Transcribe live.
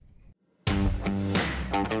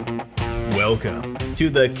Welcome to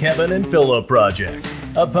the Kevin and Phillip Project,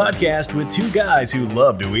 a podcast with two guys who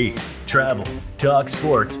love to eat, travel, talk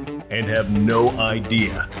sports, and have no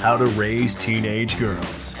idea how to raise teenage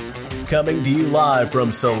girls. Coming to you live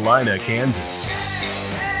from Salina, Kansas.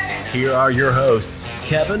 Here are your hosts,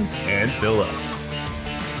 Kevin and Phillip.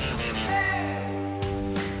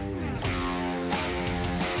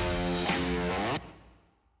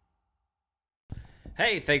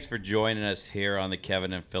 Hey, thanks for joining us here on the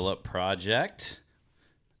Kevin and Phillip Project.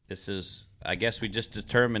 This is, I guess we just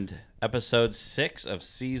determined episode 6 of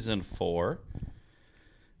season 4.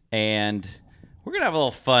 And we're going to have a little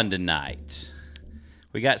fun tonight.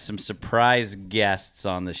 We got some surprise guests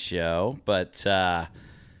on the show, but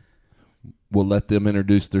we'll let them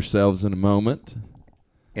introduce themselves in a moment.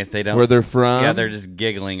 If they don't, where they're from. Yeah, they're just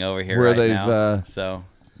giggling over here where right now. So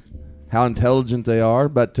how intelligent they are.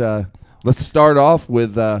 But let's start off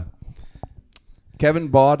with Kevin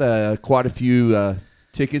bought quite a few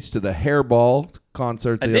tickets to the Hairball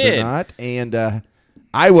concert the other night, and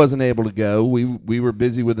I wasn't able to go. We were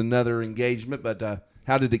busy with another engagement, but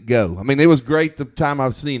how did it go? I mean, it was great the time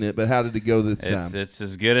I've seen it, but how did it go this time? It's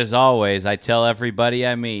as good as always. I tell everybody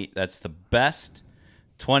I meet that's the best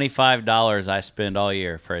 $25 I spend all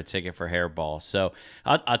year for a ticket for Hairball. So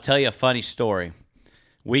I'll tell you a funny story.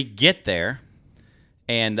 We get there,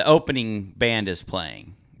 and the opening band is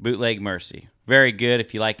playing, Bootleg Mercy. Very good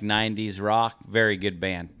if you like 90s rock. Very good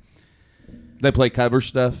band. They play cover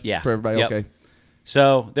stuff for everybody? Yep. Okay.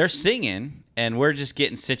 So they're singing, and we're just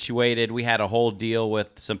getting situated. We had a whole deal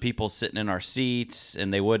with some people sitting in our seats,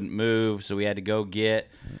 and they wouldn't move, so we had to go get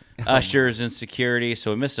ushers and security.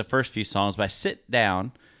 So we missed the first few songs, but I sit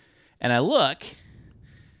down, and I look,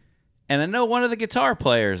 and I know one of the guitar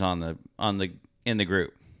players in the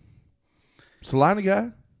group. Salina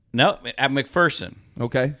guy? No, at McPherson.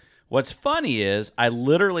 Okay. What's funny is I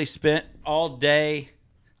literally spent all day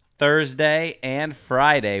Thursday and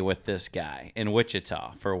Friday with this guy in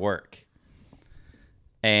Wichita for work.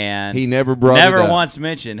 And he never once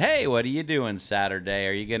mentioned, hey, what are you doing Saturday?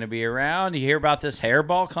 Are you going to be around? You hear about this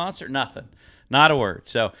Hairball concert? Nothing. Not a word.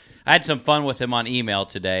 So I had some fun with him on email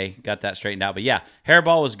today. Got that straightened out. But yeah,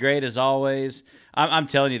 Hairball was great as always. I'm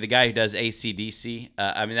telling you, the guy who does AC/DC,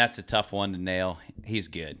 I mean, that's a tough one to nail. He's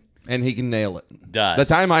good. And he can nail it. Does. The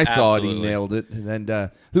time I saw it, he nailed it.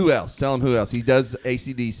 And who else? Tell him who else. He does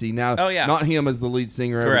AC/DC. Now, not him as the lead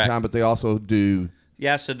singer every time, but they also do.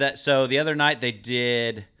 Yeah, so the other night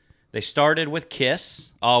they started with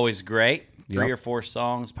Kiss, always great. 3 or 4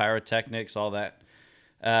 songs, Pyrotechnics, all that.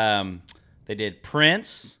 They did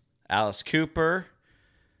Prince, Alice Cooper,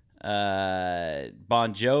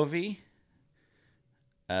 Bon Jovi,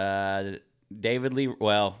 David Lee,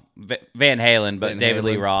 Van Halen, but David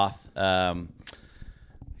Lee Roth. I'm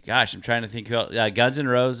trying to think who else. Guns N'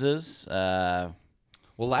 Roses.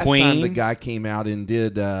 Last Queen. time the guy came out and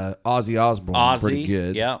did Ozzy Osbourne, pretty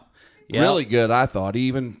good. Yep. Really good, I thought. He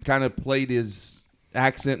even kind of played his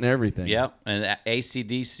accent and everything. Yep, and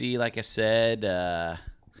AC/DC, like I said, I'm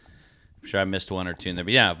sure I missed one or two in there,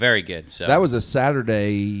 but yeah, very good. So that was a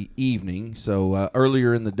Saturday evening, so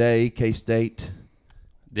earlier in the day, K-State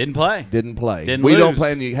didn't play. We don't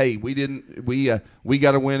play any. Hey, we didn't. We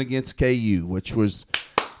got a win against KU, which was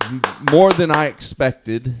more than I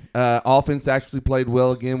expected. Offense actually played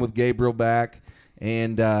well again with Gabriel back,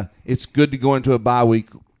 and it's good to go into a bye week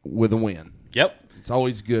with a win. Yep. It's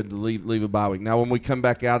always good to leave a bye week. Now, when we come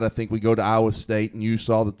back out, I think we go to Iowa State, and you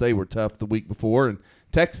saw that they were tough the week before, and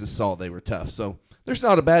Texas saw they were tough. So there's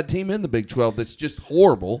not a bad team in the Big 12 that's just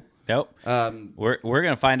horrible. Nope. We're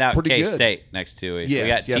going to find out K-State next 2 weeks.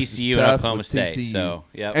 Yes, we got TCU and Oklahoma State. TCU. So,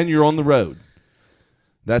 yep. And you're on the road.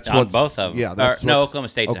 That's on both of them. Yeah, Oklahoma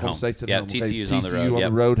State's at home. State's at home. TCU's on the road. TCU on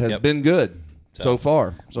the road has been good so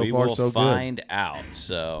far. So we far, will so good. Find out.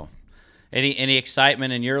 So, any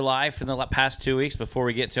excitement in your life in the past 2 weeks before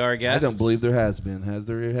we get to our guests? I don't believe there has been. Has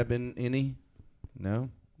there have been any?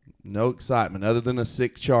 No excitement other than a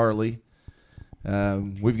sick Charlie.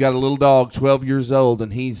 We've got a little dog, 12 years old,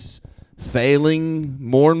 and he's failing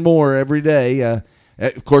more and more every day.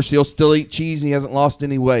 Of course, he'll still eat cheese, and he hasn't lost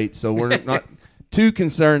any weight, so we're not too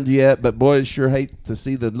concerned yet, but boys sure hate to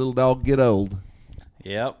see the little dog get old.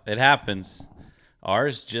 Yep, it happens.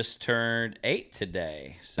 Ours just turned 8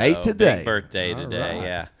 today. So 8 today. Big birthday today,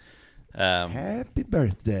 right. yeah. Happy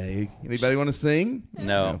birthday. Anybody want to sing?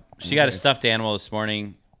 No. She got a stuffed animal this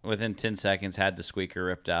morning. Within 10 seconds, had the squeaker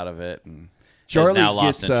ripped out of it. And Charlie now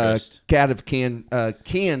lost gets interest. a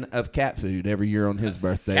can of cat food every year on his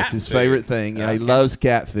birthday. It's his favorite thing. Yeah, okay. He loves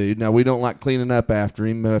cat food. Now, we don't like cleaning up after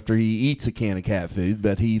him after he eats a can of cat food,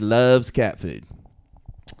 but he loves cat food.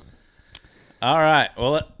 All right.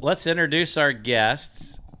 Well, let's introduce our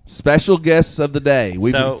guests. Special guests of the day.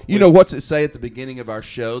 You know what's it say at the beginning of our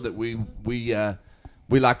show that we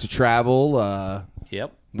like to travel.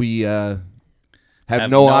 Yep. We have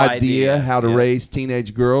no idea how to raise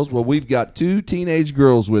teenage girls. Well, we've got 2 teenage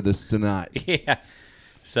girls with us tonight. Yeah.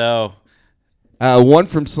 So, one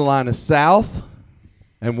from Salina South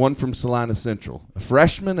and one from Salina Central. A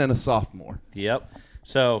freshman and a sophomore. Yep.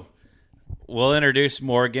 So, we'll introduce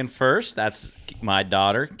Morgan first. That's my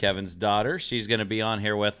daughter, Kevin's daughter. She's going to be on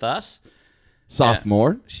here with us.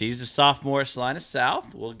 Sophomore. She's a sophomore at Salina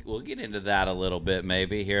South. We'll get into that a little bit,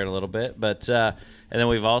 maybe here in a little bit. But and then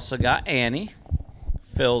we've also got Annie,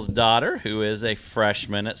 Phil's daughter, who is a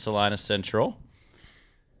freshman at Salina Central.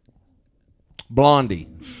 Blondie.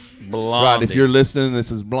 Right, if you're listening,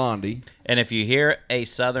 this is Blondie. And if you hear a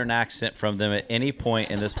southern accent from them at any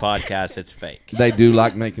point in this podcast, it's fake. They do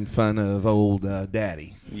like making fun of old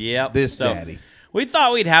daddy. Yep. Daddy. We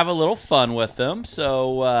thought we'd have a little fun with them,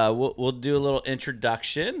 so we'll do a little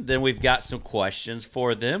introduction. Then we've got some questions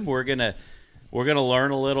for them. We're gonna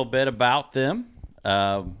learn a little bit about them,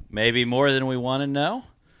 maybe more than we want to know,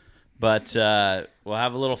 but we'll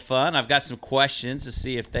have a little fun. I've got some questions to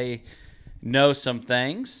see if they know some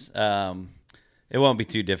things. It won't be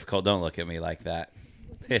too difficult. Don't look at me like that.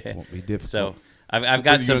 It won't be difficult. So I've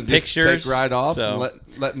got some pictures. Take right off and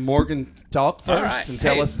let Morgan talk first right. and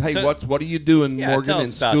tell us, hey, what are you doing, Morgan, in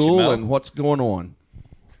school and what's going on?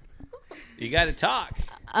 You got to talk.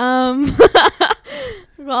 Well,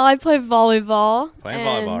 I play volleyball. Playing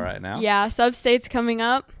volleyball right now. Yeah, sub-state's coming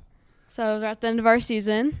up, so we're at the end of our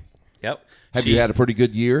season. Yep. Have you had a pretty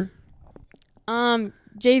good year?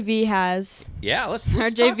 JV has. Yeah, let's our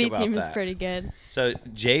talk JV about team that. is pretty good. So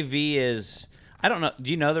JV is, I don't know.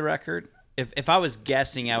 Do you know the record? If I was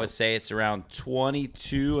guessing, I would say it's around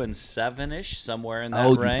 22-7-ish, somewhere in that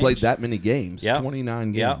range. Oh, you've played that many games. Yep.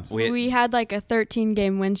 29 games. Yep. We had like a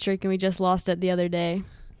 13-game win streak, and we just lost it the other day.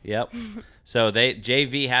 Yep. So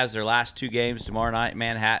JV has their last 2 games tomorrow night in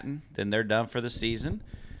Manhattan. Then they're done for the season.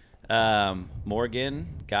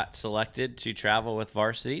 Morgan got selected to travel with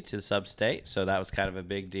varsity to the sub-state, so that was kind of a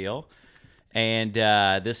big deal. And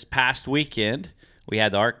this past weekend, we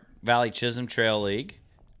had the Ark Valley Chisholm Trail League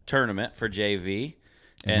tournament for JV.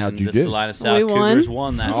 And how'd you the do? Salina South We Cougars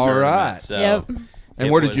won that All tournament. right. So Yep.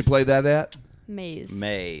 And where did you play that at? Mays.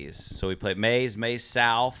 So we played Mays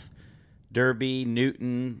South, Derby,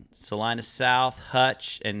 Newton, Salina South,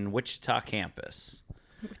 Hutch, and Wichita campus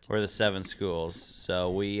were the 7 schools.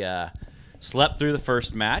 So we slept through the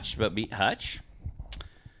first match, but beat Hutch.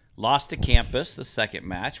 Lost to campus the second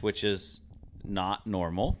match, which is not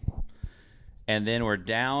normal. And then we're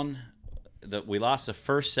down. We lost the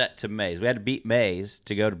first set to Mays. We had to beat Mays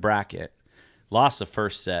to go to bracket. Lost the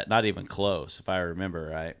first set, not even close, if I remember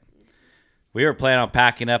right. We were planning on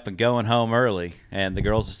packing up and going home early, and the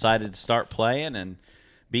girls decided to start playing and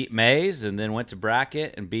beat Mays, and then went to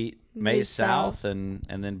bracket and beat Mays South, and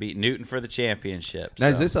then beat Newton for the championship. Now,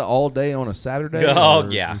 is this all day on a Saturday? Oh,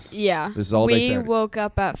 yeah. Yeah. This is all day We Saturday. woke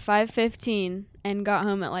up at 5:15 and got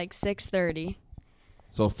home at like 6:30.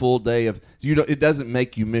 So a full day of it doesn't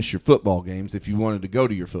make you miss your football games if you wanted to go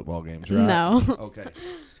to your football games, right? No. Okay.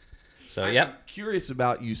 So, I'm yep. curious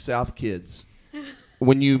about you South kids.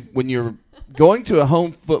 When you're going to a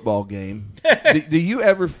home football game, do you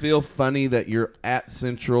ever feel funny that you're at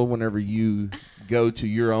Central whenever you go to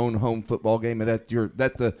your own home football game? And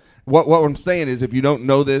what I'm saying is, if you don't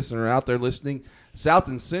know this and are out there listening, South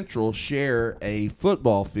and Central share a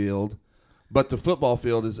football field, but the football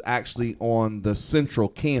field is actually on the Central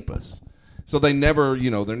campus. So they never,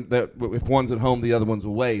 if one's at home, the other one's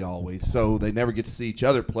away always. So they never get to see each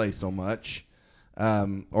other play so much,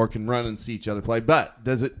 or can run and see each other play. But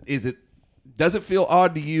does it feel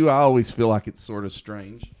odd to you? I always feel like it's sort of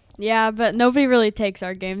strange. Yeah, but nobody really takes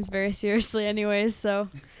our games very seriously anyways, so.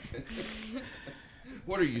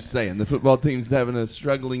 What are you saying? The football team's having a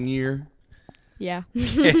struggling year? Yeah.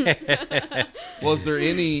 Well, is there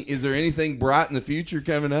anything bright in the future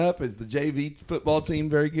coming up? Is the JV football team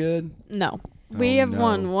very good? No. We have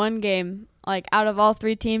won one game. Like, out of all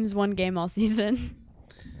 3 teams, 1 game all season.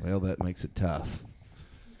 Well, that makes it tough.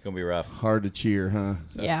 It's going to be rough. Hard to cheer, huh?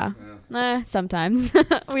 Yeah. Sometimes.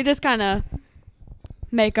 We just kind of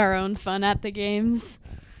make our own fun at the games.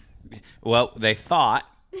 Well, they thought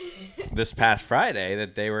this past Friday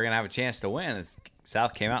that they were going to have a chance to win.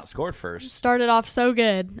 South came out and scored first. Started off so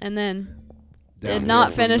good, and then did Downhill not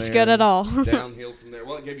from finish there. good at all. Downhill from there.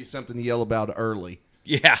 Well, it gave you something to yell about early.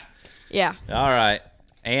 Yeah. Yeah. All right.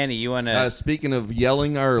 Annie, you want to... Speaking of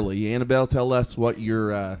yelling early, Annabelle, tell us what are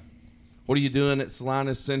you doing at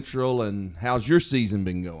Salina Central, and how's your season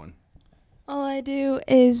been going? All I do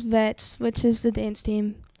is vets, which is the dance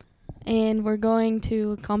team, and we're going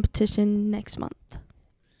to a competition next month.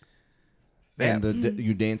 And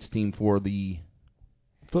you dance team for the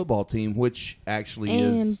football team, which actually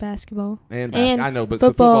and is basketball. And And I know, but the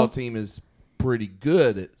football. football team is pretty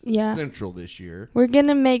good at Yeah. Central this year, We're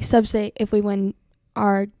gonna make sub-state if we win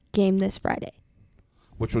our game this Friday.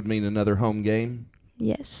 which would mean another home game,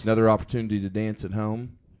 Yes. another opportunity to dance at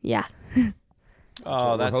home. Yeah. Oh,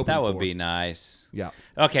 what we're hoping that would for. be nice. Yeah.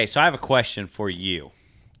 Okay, so I have a question for you.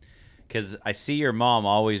 Because I see your mom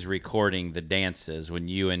always recording the dances when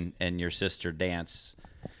you and your sister dance.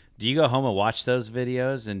 Do you go home and watch those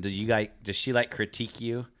videos? And does she critique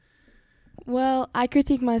you? Well, I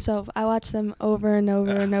critique myself. I watch them over and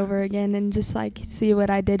over and over again and just see what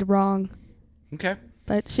I did wrong. Okay.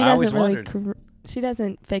 But she I always doesn't really. wondered. She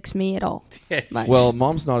doesn't fix me at all. Much. Well,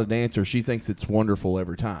 Mom's not a dancer. She thinks it's wonderful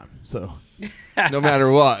every time. So no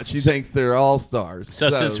matter what, she thinks they're all stars. So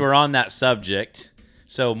since we're on that subject,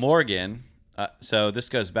 so Morgan, so this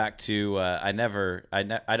goes back to I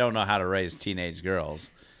don't know how to raise teenage girls.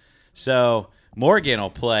 So Morgan will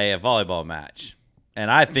play a volleyball match, and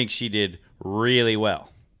I think she did really well.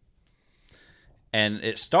 And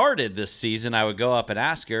it started this season. I would go up and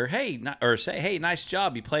ask her, "Hey," or say, "Hey, nice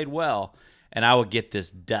job, you played well," and I would get this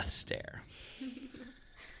death stare.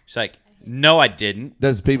 She's like, "No, I didn't."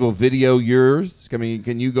 Does people video yours? I mean,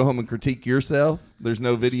 can you go home and critique yourself? There's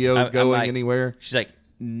no video I'm going like- anywhere. She's like,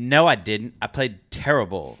 "No, I didn't. I played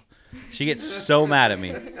terrible." She gets so mad at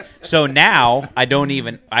me. So now I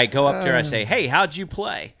go up to her, I say, "Hey, how'd you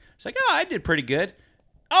play?" She's like, "Oh, I did pretty good."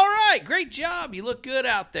 "All right, great job. You look good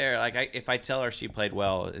out there." If I tell her she played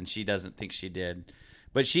well and she doesn't think she did,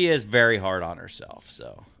 but she is very hard on herself.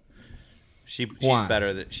 So she's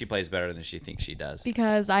Why? she plays better than she thinks she does.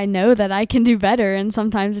 Because I know that I can do better, and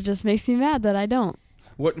sometimes it just makes me mad that I don't.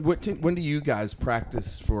 When do you guys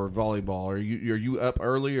practice for volleyball? Are you up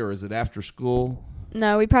early or is it after school?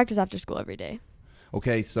 No, we practice after school every day.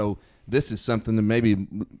 Okay, so this is something that maybe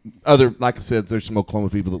like I said, there's some Oklahoma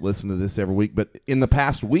people that listen to this every week. But in the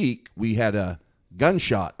past week, we had a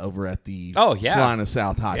gunshot over at the Salina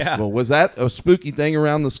South High School. Was that a spooky thing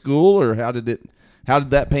around the school, or how did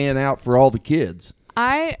that pan out for all the kids?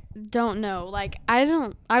 I don't know.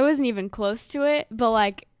 I wasn't even close to it,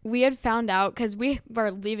 but we had found out because we were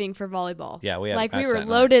leaving for volleyball. Yeah, we were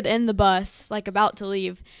loaded in the bus, about to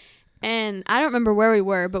leave. And I don't remember where we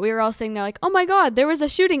were, but we were all sitting there "Oh my God, there was a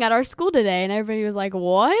shooting at our school today." And everybody was like,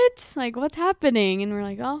 "What? What's happening?" And we're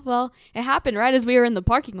like, "Oh, well, it happened right as we were in the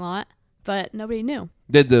parking lot, but nobody knew."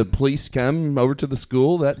 Did the police come over to the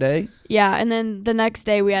school that day? Yeah, and then the next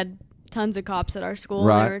day we had tons of cops at our school.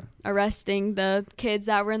 Right. They were arresting the kids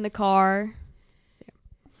that were in the car.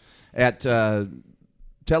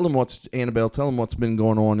 Tell them what's been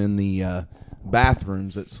going on in the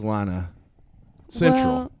bathrooms at Salina Central.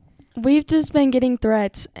 Well, we've just been getting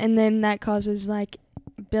threats, and then that causes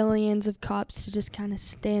billions of cops to just kind of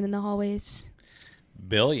stand in the hallways.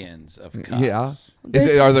 Billions of cops. Yeah.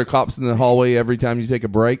 There's- Are there cops in the hallway every time you take a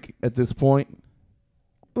break at this point?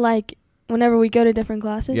 Whenever we go to different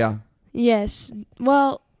classes? Yeah. Yes.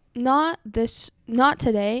 Well, not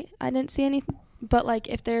today. I didn't see any. But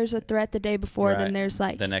if there's a threat the day before, Right. then there's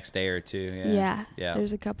the next day or two. yeah.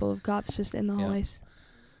 There's a couple of cops just in the hallways.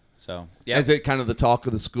 So yeah. Is it kind of the talk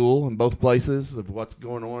of the school in both places of what's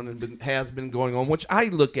going on and has been going on? Which I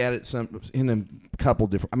look at it in a couple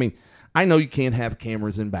different. I mean, I know you can't have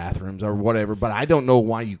cameras in bathrooms or whatever, but I don't know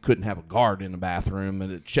why you couldn't have a guard in a bathroom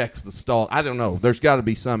and it checks the stall. I don't know. There's got to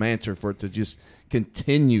be some answer for it to just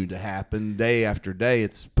continue to happen day after day.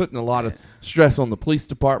 It's putting a lot of stress on the police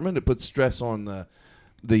department. It puts stress on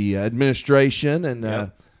the administration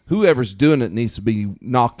and whoever's doing it needs to be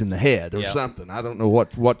knocked in the head or something. I don't know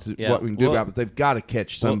what we can do about it, but they've got to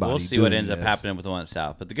catch somebody. We'll see what ends up happening with the one at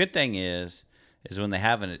South. But the good thing is when they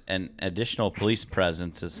have an additional police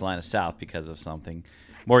presence at Salina South because of something.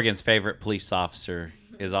 Morgan's favorite police officer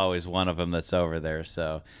is always one of them that's over there.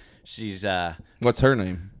 So she's What's her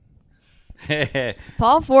name?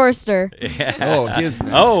 Paul Forrester. Oh, his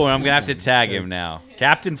name. Oh, I'm gonna have to tag him now,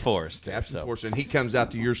 Captain Forrester. Captain Forrester, and he comes out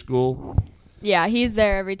to your school. Yeah, he's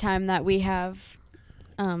there every time that we have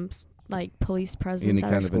police presence Any at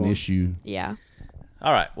kind our of school. an issue. Yeah.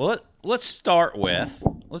 All right. Well, let's start with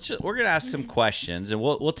we're gonna ask some questions, and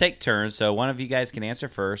we'll take turns. So one of you guys can answer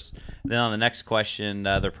first. Then on the next question, the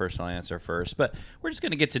other person will answer first. But we're just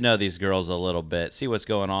gonna get to know these girls a little bit, see what's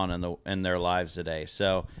going on in their lives today.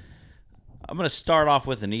 So I'm gonna start off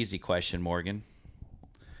with an easy question, Morgan.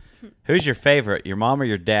 Who's your favorite, your mom or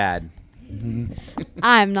your dad?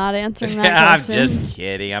 I'm not answering that I'm question. just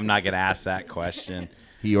kidding. I'm not gonna ask that question.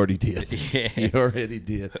 He already did. Yeah. He already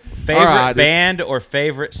did. Favorite All right, band or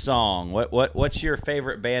favorite song? What's your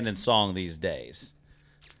favorite band and song these days?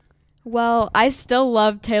 Well, I still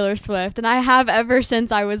love Taylor Swift, and I have ever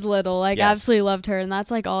since I was little. Like, Yes. absolutely loved her, and that's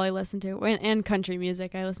like all I listen to. And country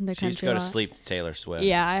music, I listen to She used to country. go a to lot. sleep to Taylor Swift.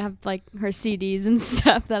 Yeah, I have like her CDs and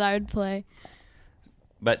stuff that I would play.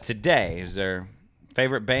 But today, is there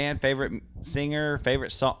favorite band, favorite singer,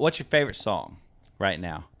 favorite song? What's your favorite song right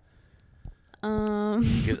now?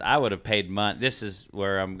 Because I would have paid money. This is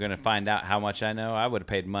where I'm going to find out how much I know. I would have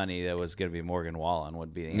paid money that was going to be Morgan Wallen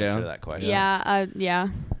would be the answer Yeah. to that question. Yeah.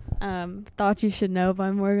 Thought You Should Know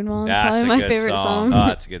by Morgan Wallen's That's probably a my good favorite song. Oh,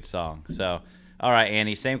 that's a good song. So, all right,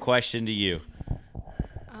 Annie, same question to you.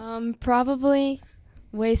 Probably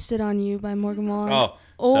Wasted on You by Morgan Wallen. Oh,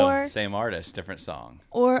 Or so same artist, different song.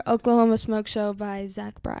 or Oklahoma Smoke Show by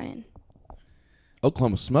Zach Bryan.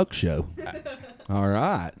 Oklahoma Smoke Show. All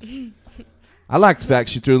right. I like the fact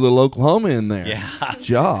she threw a little Oklahoma in there. Yeah. Good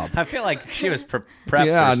job. I feel like she was prepped.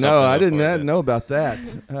 Yeah, for no, I something didn't before know about that.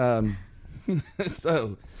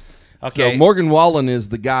 So Okay. Morgan Wallen is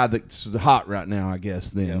the guy that's hot right now, I guess.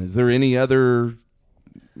 Then Yep. is there any other?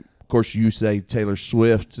 Of course, you say Taylor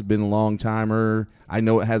Swift's been a long timer. I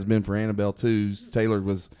know it has been for Annabelle too. Taylor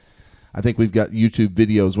was. I think we've got YouTube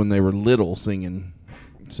videos when they were little singing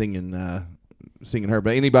her.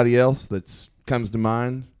 But anybody else that's comes to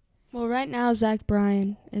mind? Well, right now Zach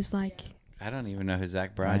Bryan is like I don't even know who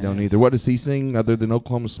Zach Bryan I don't is. either. What does he sing other than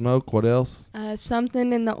Oklahoma Smoke? What else?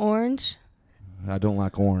 Something in the Orange. I don't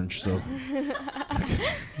like orange, so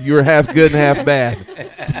you're half good and half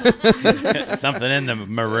bad. Something in the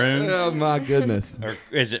maroon? Oh my goodness! Or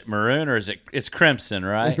is it maroon or is it's crimson,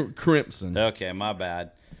 right? Crimson. Okay, my bad.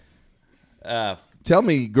 Tell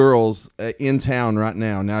me, girls in town right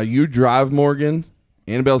now. Now you drive, Morgan.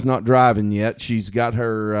 Annabelle's not driving yet. She's got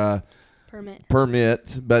her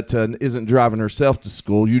permit, but isn't driving herself to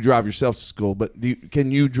school. You drive yourself to school, but can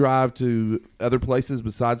you drive to other places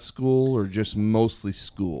besides school, or just mostly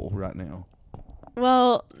school right now?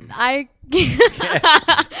 Well, I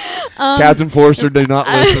Captain Forster, do not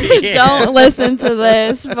listen. don't listen to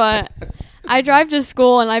this, but I drive to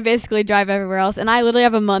school and I basically drive everywhere else. And I literally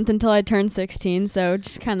have a month until I turn 16, so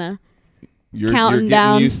just kind of You're counting getting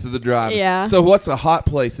down. used to the driving. Yeah. So what's a hot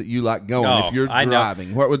place that you like going Oh, if you're I know.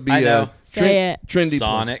 driving? What would be I know. Say it. trendy place?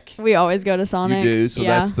 Sonic. we always go to Sonic. You do, so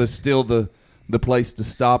yeah. that's still the place to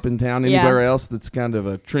stop in town. Yeah. Anywhere else that's kind of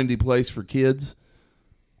a trendy place for kids?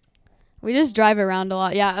 We just drive around a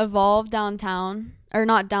lot. Yeah, Evolve downtown. Or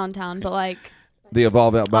not downtown, but like The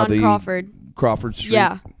Evolve out by on the Crawford. Street.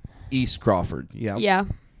 Yeah. East Crawford. Yeah. Yeah.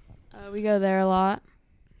 We go there a lot.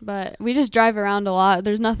 But we just drive around a lot.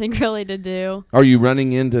 There's nothing really to do. Are you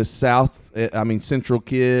running into Central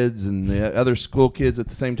kids and the other school kids at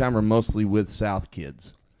the same time, or mostly with South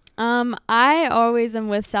kids? I always am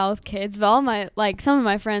with South kids, but some of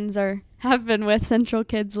my friends have been with Central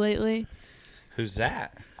kids lately. Who's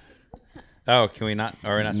that? Oh, can we not?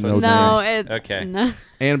 Are we not No supposed No, names. Okay. No.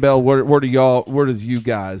 Annabelle, where does you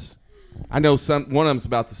guys? I know one of them's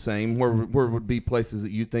about the same. Where would be places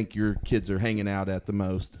that you think your kids are hanging out at the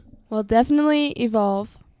most? Well, definitely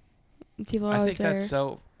Evolve. People are I always think there. that's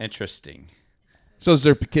so interesting. So is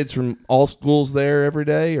there kids from all schools there every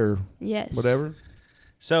day or Yes. whatever?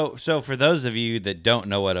 So for those of you that don't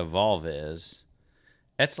know what Evolve is,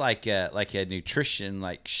 it's like a nutrition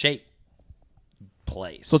shake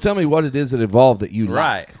place. So tell me what it is at Evolve that you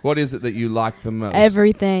Right. like. What is it that you like the most?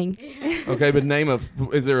 Everything. Okay, but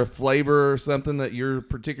is there a flavor or something that you're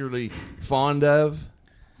particularly fond of?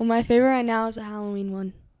 Well, my favorite right now is a Halloween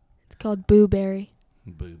one. It's called Boo Berry.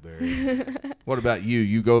 Blueberry. What about you?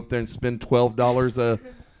 You go up there and spend $12 a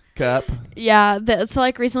cup? Yeah, so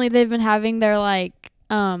recently they've been having their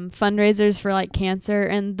fundraisers for cancer,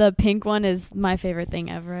 and the pink one is my favorite thing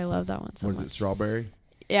ever. I love that one so What is much. it, strawberry?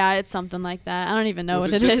 Yeah, it's something like that. I don't even know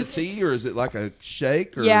what is it it is. just a tea or is it like a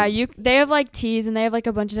shake? Or? Yeah, they have teas and they have a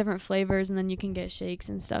bunch of different flavors, and then you can get shakes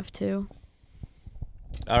and stuff too.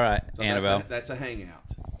 All right, So Annabelle. That's a hangout.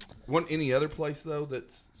 Any other place though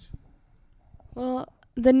that's Well,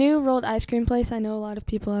 the new rolled ice cream place, I know a lot of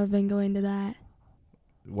people have been going to that.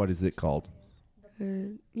 what is it called?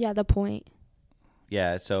 Yeah, The Point.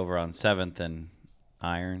 Yeah, it's over on 7th and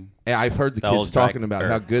Iron. Yeah, I've heard the The kids old dry- talking about or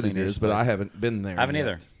how good it cleaners is, but place. I haven't been there. I haven't yet.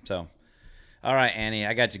 either. So, all right, Annie,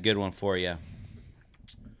 I got a good one for you.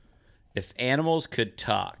 If animals could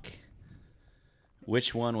talk,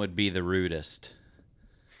 which one would be the rudest?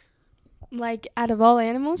 Out of all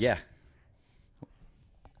animals? Yeah.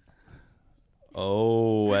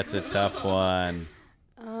 Oh, that's a tough one.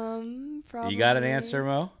 Probably. You got an answer,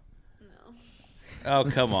 Mo? Oh,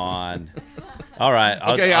 come on. All right.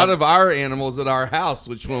 Out of our animals at our house,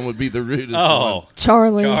 which one would be the rudest one?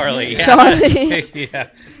 Charlie. Charlie. Yeah. Charlie.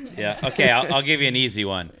 Yeah. Okay, I'll give you an easy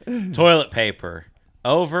one. Toilet paper,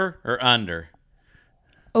 over or under?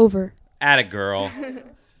 Over. Atta girl.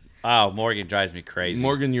 Oh, Morgan drives me crazy.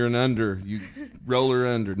 Morgan, you're an under. You roll her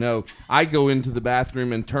under. No, I go into the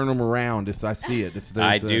bathroom and turn them around if I see it. If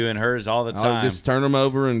there's I do in hers all the time. I'll just turn them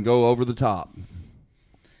over and go over the top.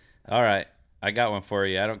 All right. I got one for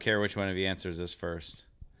you. I don't care which one of you answers this first.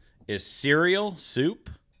 Is cereal soup?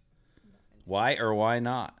 Why or why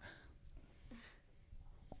not?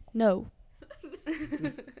 No.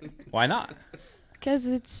 Why not?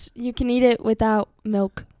 Because you can eat it without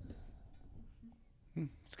milk.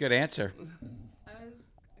 It's a good answer.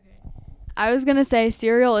 I was gonna say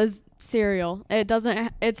cereal is cereal.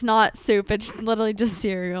 It's not soup. It's literally just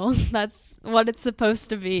cereal. That's what it's supposed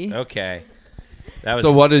to be. Okay. That was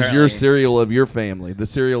So what is your apparently- cereal of your family? The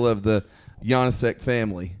cereal of the Janasek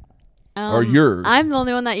family? Or yours? I'm the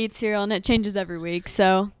only one that eats cereal, and it changes every week.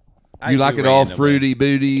 So I You do like it all randomly. fruity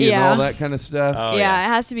booty and Yeah. all that kind of stuff? Oh, yeah, it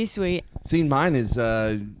has to be sweet. See, mine is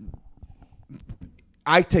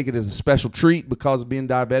I take it as a special treat because of being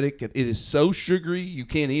diabetic. It is so sugary, you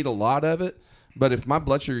can't eat a lot of it. But if my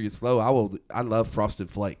blood sugar gets low, I love Frosted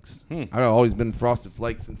Flakes. I've always been Frosted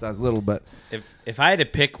Flakes since I was little, but If I had to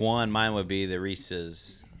pick one, mine would be the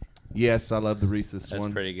Reese's. yes, I love the Reese's That's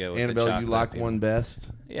one. pretty good with the Annabelle, you chocolate like people. one best?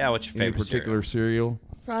 Yeah, what's your Any favorite particular cereal?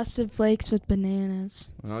 Frosted Flakes with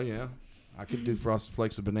bananas. Oh yeah, I could do Frosted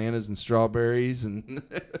Flakes with bananas and strawberries and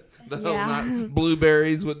the whole Yeah. night.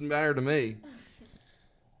 Blueberries wouldn't matter to me. cereal?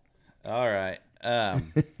 All right.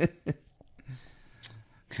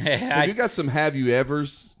 Have you got some have you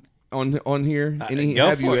evers on here? Any go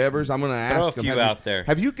have for you it. evers? I'm going to Throw ask a them. few out there.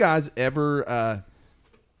 Have you guys ever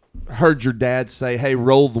heard your dad say, "Hey,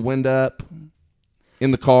 roll the window up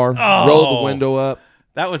in the car. Oh. Roll the window up."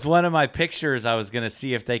 That was one of my pictures. I was going to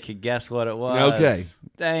see if they could guess what it was. Okay.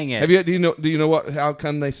 Dang it. Do you know what? How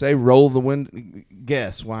come they say roll the window?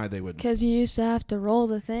 Guess why they would. Because you used to have to roll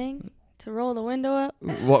the thing to roll the window up.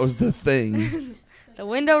 What was the thing? The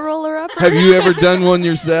window roller upper? Have you ever done one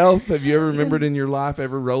yourself? Have you ever remembered in your life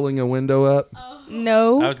ever rolling a window up?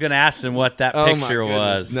 No. I was going to ask them what that Oh, my picture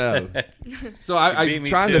goodness, was. no. So You beat I'm me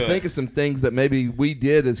trying to to think it. of some things that maybe we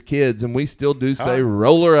did as kids, and we still do say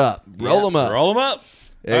roll her up, roll them up. Roll them up.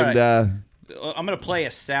 And I'm going to play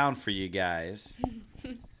a sound for you guys.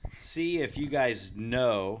 See if you guys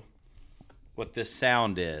know what this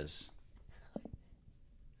sound is.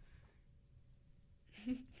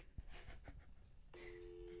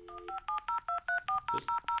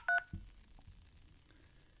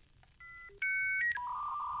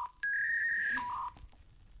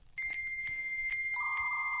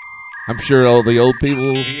 I'm sure all the old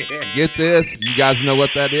people Yeah. get this. You guys know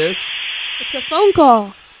what that is? It's a phone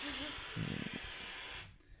call.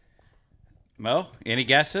 Mo, any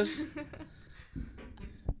guesses?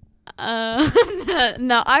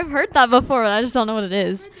 No, I've heard that before, but I just don't know what it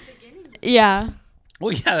is. Yeah.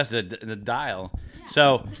 Well, yeah, that's the dial.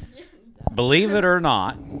 So, believe it or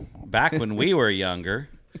not, back when we were younger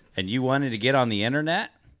and you wanted to get on the internet,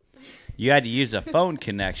 you had to use a phone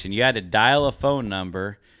connection. You had to dial a phone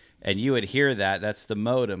number, and you would hear that. That's the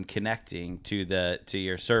modem connecting to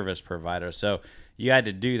your service provider. So you had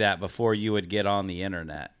to do that before you would get on the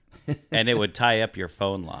internet, and it would tie up your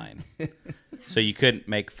phone line. So you couldn't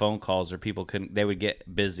make phone calls, or people couldn't. They would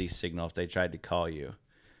get busy signal if they tried to call you.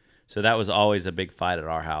 So that was always a big fight at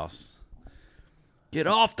our house. Get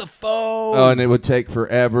off the phone. Oh, and it would take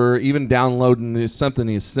forever. Even downloading is something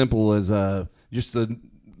as simple as just the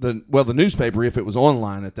newspaper, if it was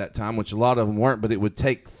online at that time, which a lot of them weren't, but it would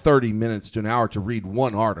take 30 minutes to an hour to read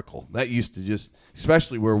one article. That used to just,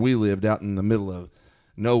 especially where we lived out in the middle of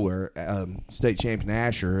nowhere, state champion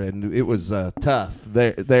Asher, and it was tough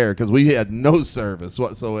there because we had no service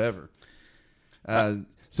whatsoever.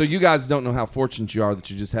 So you guys don't know how fortunate you are that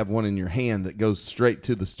you just have one in your hand that goes straight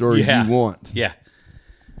to the story Yeah. you want. Yeah.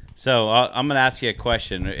 So I'm going to ask you a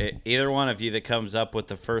question. Either one of you that comes up with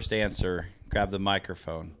the first answer, grab the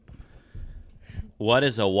microphone. What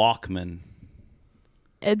is a Walkman?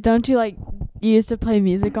 Don't you you used to play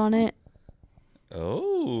music on it?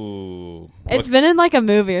 Oh. It's been in a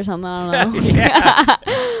movie or something. I don't know. Yeah.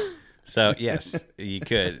 So, yes, you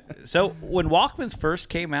could. So, when Walkmans first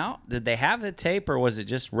came out, did they have the tape or was it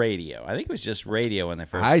just radio? I think it was just radio when they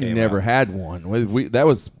first I came never out. had one. That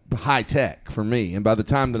was high tech for me, and by the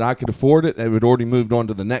time that I could afford it, they had already moved on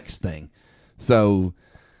to the next thing. So,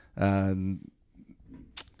 Annabelle,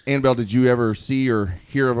 did you ever see or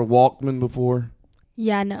hear of a Walkman before?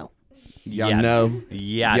 Yeah, no. Yeah, no.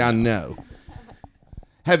 Yeah. Yeah, no. no.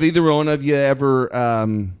 Have either one of you ever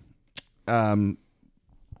known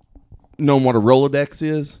what a rolodex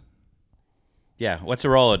is? Yeah. What's a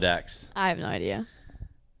rolodex? I have no idea.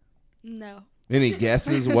 No. Any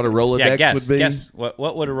guesses what a rolodex Yeah. Guess. would be? Guess. What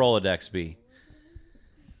would a rolodex be?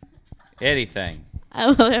 Anything. I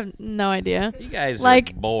really have no idea. You guys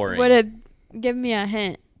Like, are boring. would it give me a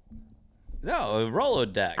hint? No, a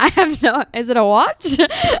rolodex. I have no. Is it a watch?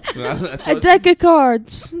 That's A what, deck of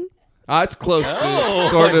cards. it's close to Oh,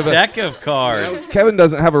 sort of a deck of Yeah, cards. Kevin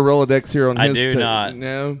doesn't have a rolodex here on I his do not.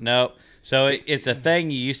 No. Nope. So it's a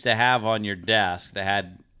thing you used to have on your desk that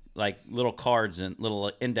had like little cards and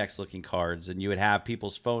little index-looking cards, and you would have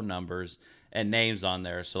people's phone numbers and names on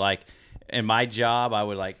there. So like in my job, I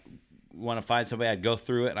would like want to find somebody, I'd go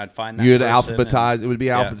through it and I'd find that You'd person alphabetize. It would be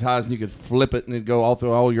Yeah. alphabetized, and you could flip it, and it'd go all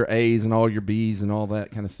through all your A's and all your B's and all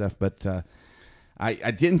that kind of stuff. But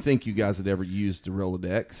I didn't think you guys had ever used a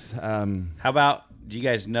Rolodex. How about, do you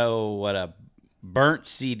guys know what a burnt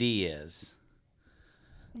CD is?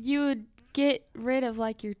 You would get rid of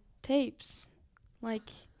like your tapes. Like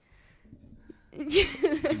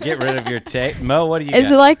Get rid of your tape. Mo, what do you Is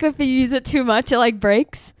got? it like if you use it too much, it like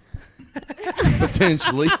breaks?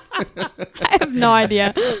 Potentially. I have no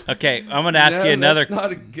idea. Okay, I'm going to ask you another That's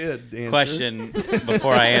not a good answer. question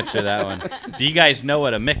before I answer that one. Do you guys know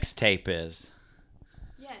what a mixtape is?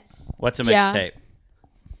 yes. What's a Yeah. mixtape?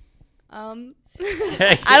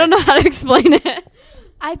 I don't know how to explain it.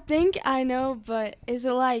 I think I know, but is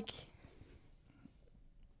it like?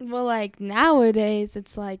 Well, like nowadays,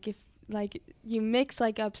 it's like if like you mix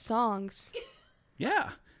like up songs. Yeah.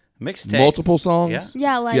 Mixtape. Multiple songs?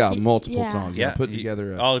 Yeah, like multiple songs. Yeah. Put you-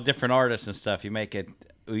 together. all different artists and stuff. You make it.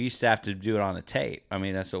 We used to have to do it on a tape. I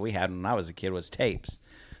mean, that's what we had when I was a kid, was tapes.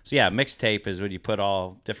 So yeah, mixtape is when you put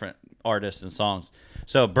all different artists and songs.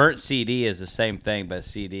 So a burnt CD is the same thing, but a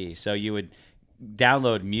CD. So you would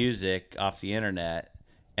download music off the internet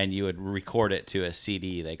and you would record it to a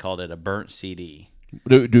CD. They called it a burnt CD.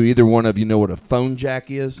 Do either one of you know what a phone jack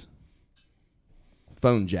is?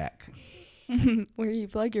 Phone jack. Where you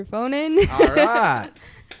plug your phone in. All right.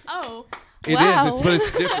 Oh. It is. Wow. But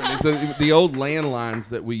it's different. It's the old landlines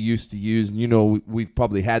that we used to use, and we've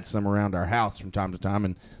probably had some around our house from time to time,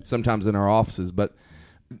 and sometimes in our offices. But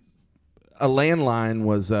a landline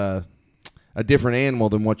was a different animal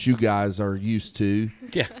than what you guys are used to.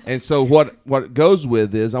 Yeah. And so what it goes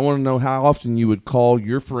with is, I want to know how often you would call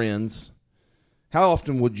your friends. How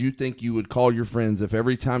often would you think you would call your friends if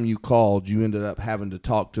every time you called, you ended up having to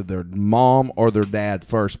talk to their mom or their dad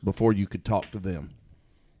first before you could talk to them?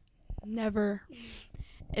 Never.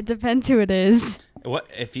 It depends who it is. What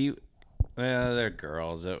if you? Well, they're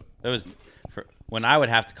girls. It was when I would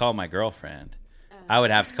have to call my girlfriend. I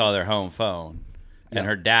would have to call their home phone, and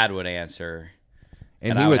her dad would answer.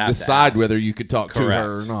 And I he would would have to decide ask. whether you could talk to Correct.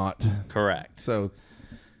 her or not. Correct. So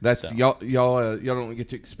that's y'all don't get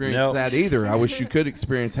to experience Nope. that either. I wish you could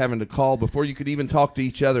experience having to call before you could even talk to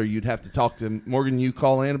each other. You'd have to talk to Morgan. You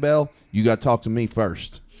call Annabelle. You got to talk to me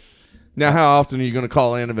first. Now, how often are you going to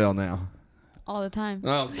call Annabelle now? All the time.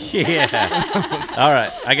 Oh, Yeah. All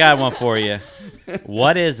right, I got one for you.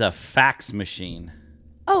 What is a fax machine?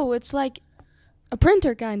 Oh, it's like a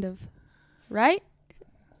printer, kind of, right?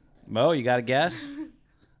 Mo, you got a guess?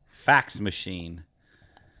 Fax machine.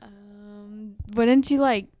 Wouldn't you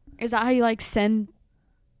like? Is that how you like send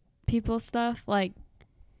people stuff? Like,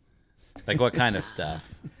 Like what kind of stuff?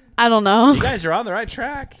 I don't know. You guys are on the right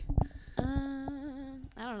track.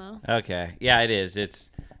 I don't know. Okay. Yeah, it is. It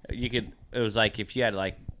was like if you had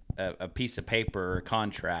like a piece of paper or a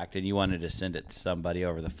contract and you wanted to send it to somebody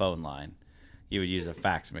over the phone line, you would use a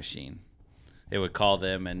fax machine. It would call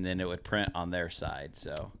them and then it would print on their side.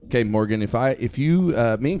 So okay, Morgan. Me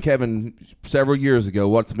and Kevin several years ago,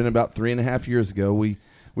 what's been about 3.5 years ago, we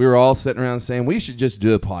were all sitting around saying we should just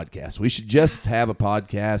do a podcast. We should just have a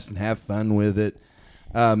podcast and have fun with it.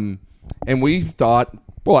 And we thought,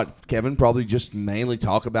 what, Kevin, probably just mainly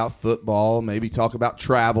talk about football, maybe talk about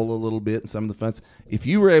travel a little bit and some of the fun. If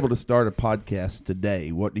you were able to start a podcast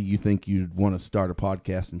today, what do you think you'd want to start a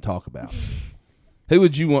podcast and talk about? Who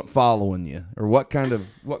would you want following you, or what kind of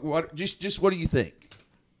what? Just what do you think?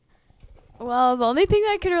 Well, the only thing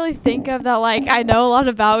that I could really think of that like I know a lot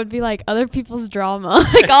about would be like other people's drama,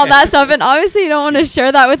 like all that stuff. And obviously, you don't want to share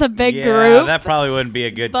that with a big group. that probably wouldn't be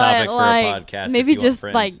a good but topic like, for a podcast. if maybe you want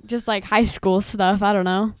just friends. high school stuff. I don't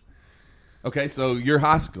know. Okay, so you're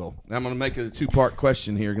high school. I'm going to make it a two-part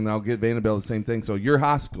question here, and I'll give Annabelle the same thing. So you're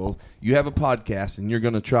high school. You have a podcast, and you're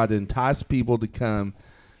going to try to entice people to come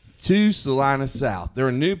to Salina South. They're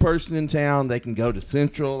a new person in town. They can go to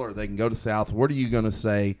Central or they can go to South. What are you going to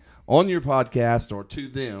say on your podcast or to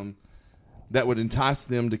them that would entice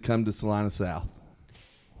them to come to Salina South?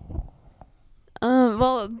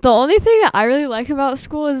 Well, the only thing that I really like about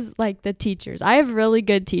school is like the teachers. I have really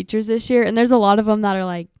good teachers this year, and there's a lot of them that are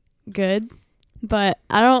like good, but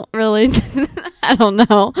I don't really, I don't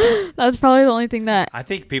know. That's probably the only thing that. I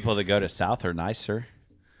think people that go to South are nicer.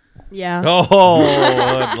 Yeah. Oh,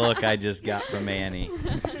 what look I just got from Annie.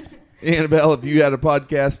 Annabelle, if you had a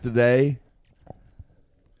podcast today,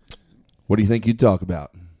 what do you think you'd talk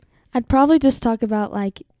about? I'd probably just talk about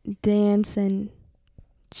like dance and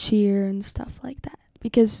cheer and stuff like that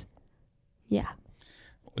because, yeah.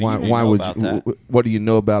 Why would you? What do you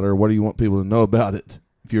know about it, or what do you want people to know about it?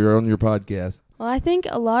 If you're on your podcast, Well, I think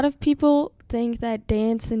a lot of people think that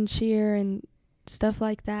dance and cheer and stuff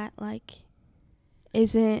like that like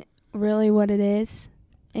isn't really what it is,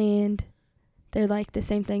 and they're like the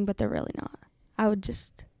same thing, but they're really not. I would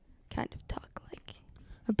just kind of talk like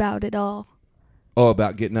about it all. Oh,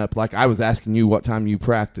 about getting up. Like I was asking you what time you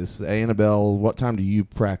practice. Annabelle, what time do you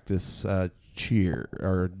practice cheer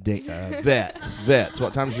or vets? Vets.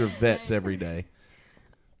 What time's your vets every day?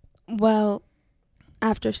 Well,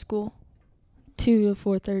 after school, 2 to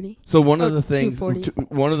 4:30. So one of the things,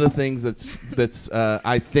 2:40. that's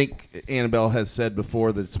I think Annabelle has said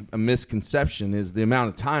before that's a misconception is the amount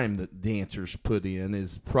of time that dancers put in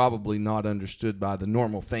is probably not understood by the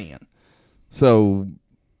normal fan. So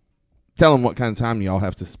tell them what kind of time y'all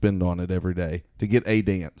have to spend on it every day to get a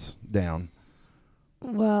dance down.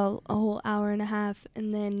 Well, a whole hour and a half,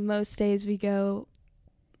 and then most days we go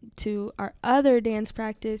to our other dance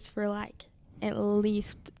practice for like at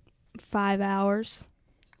least 5 hours.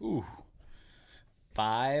 Ooh.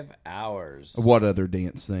 5 hours. What other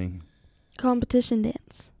dance thing? Competition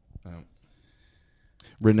dance.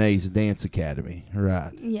 Renee's Dance Academy,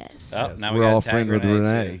 right? Yes. Oh, Yes, now we we're gotta all tag friends with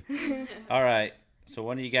Renee, Renee. All right. So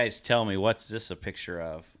one of you guys tell me, what's this a picture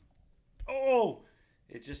of? Oh,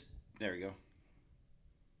 it just, there we go.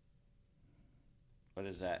 What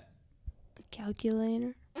is that? A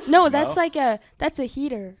calculator? No, that's that's a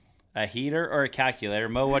heater. A heater or a calculator?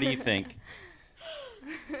 Mo, what do you think?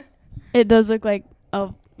 It does look like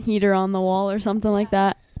a heater on the wall or something like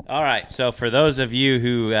that. All right. So for those of you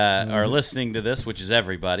who are listening to this, which is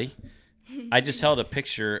everybody, I just held a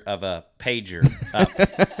picture of a pager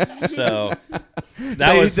up. So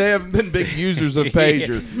they haven't been big users of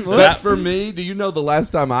pager. So That's for me. Do you know the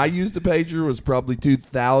last time I used a pager was probably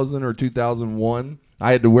 2000 or 2001.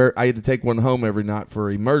 I had to take one home every night for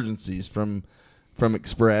emergencies from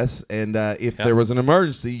Express, and if there was an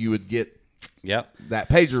emergency, you would get. Yep. That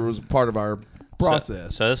pager was part of our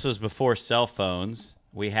process. So this was before cell phones.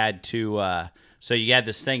 We had to. So you had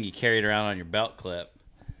this thing you carried around on your belt clip.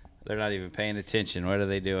 They're not even paying attention. What are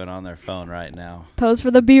they doing on their phone right now? Pose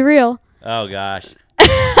for the Be Real. Oh, gosh.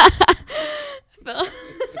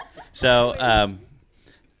 So,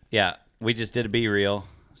 yeah, we just did a Be Real.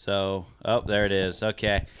 So, oh, there it is.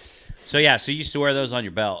 Okay. So, yeah, so you used to wear those on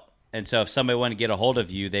your belt. And so if somebody wanted to get a hold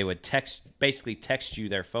of you, they would basically text you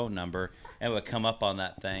their phone number, and it would come up on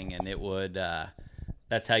that thing, and it would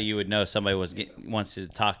that's how you would know somebody wants to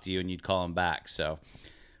talk to you, and you'd call them back. So,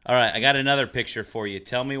 all right, I got another picture for you.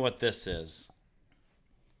 Tell me what this is.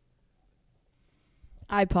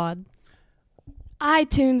 iPod.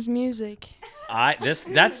 iTunes Music.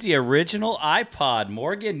 That's the original iPod.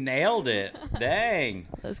 Morgan nailed it. Dang.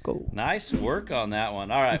 Let's go. Nice work on that one.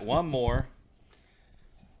 All right, one more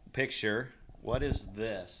picture. What is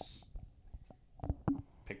this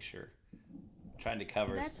picture? Trying to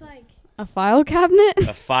cover That's like A file cabinet?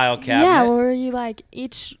 a file cabinet. Yeah, where you like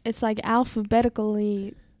it's like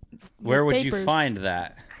alphabetically. Where would you papers. find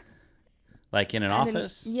that? Like in an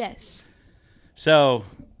office? Yes. So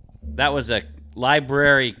that was a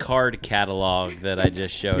library card catalog that I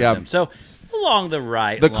just showed them. So along the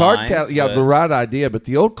right The card lines, the right idea, but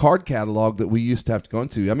the old card catalog that we used to have to go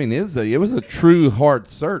into, I mean, it was a true hard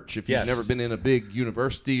search if you've never been in a big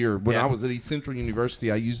university, or when I was at East Central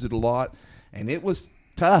University, I used it a lot, and it was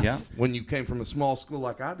tough when you came from a small school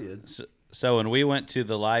like I did. So when we went to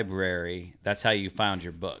the library, that's how you found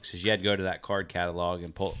your books, because you had to go to that card catalog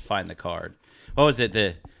and find the card. What was it,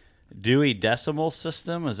 the Dewey Decimal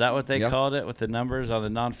System? Is that what they called it with the numbers on the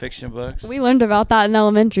nonfiction books? We learned about that in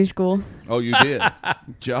elementary school. Oh, you did?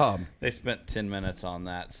 Good job. They spent 10 minutes on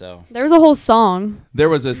that. So There was a whole song. There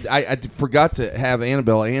was I forgot to have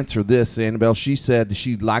Annabelle answer this. Annabelle, she said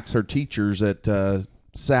she likes her teachers at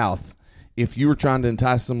South. If you were trying to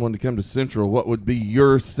entice someone to come to Central, what would be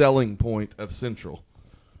your selling point of Central?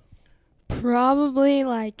 Probably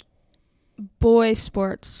like boy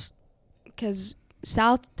sports, because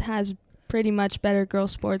South has pretty much better girl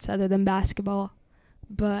sports other than basketball.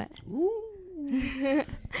 But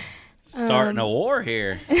Starting a war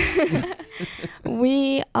here.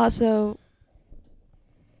 We also,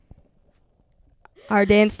 our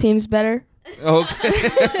dance team's better. Okay.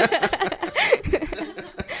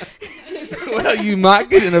 Well, you might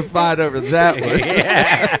get in a fight over that one.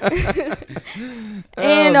 Yeah.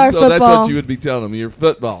 And our so that's football. what you would be telling them. Your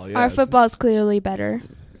football, yes. Our football's clearly better.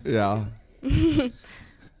 Yeah. All Nothing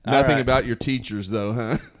right. about your teachers, though,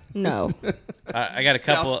 huh? No. I got a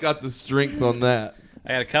couple. South's got the strength on that. I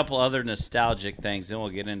got a couple other nostalgic things. Then we'll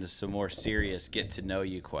get into some more serious get to know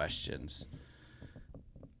you questions.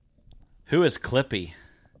 Who is Clippy?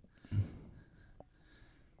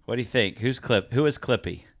 What do you think? Who is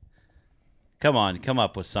Clippy? Come on, come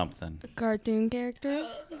up with something. A cartoon character?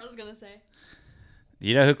 I was gonna say. Do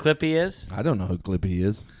you know who Clippy is? I don't know who Clippy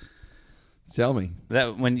is. Tell me.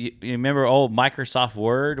 That when you remember old Microsoft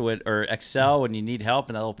Word or Excel when you need help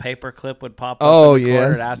and that little paper clip would pop up. Oh, in the corner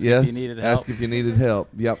yes. and ask yes. if you needed help. Ask if you needed help.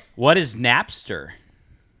 Yep. What is Napster?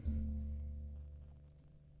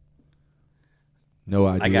 No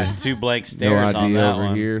idea. I got two blank no stares on idea that over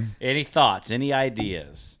one. here. Any thoughts? Any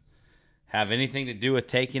ideas? Have anything to do with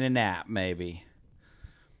taking a nap? Maybe.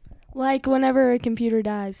 Like whenever a computer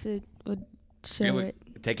dies, it would show It would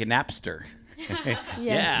it. take a Napster.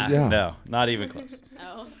 Yes. Yeah. No, not even close.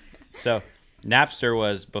 Oh. So Napster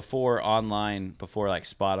was before online, before like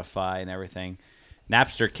Spotify and everything.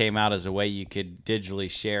 Napster came out as a way you could digitally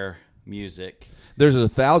share music. There's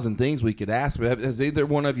 1,000 things we could ask, but does either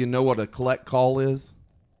one of you know what a collect call is?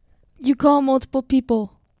 You call multiple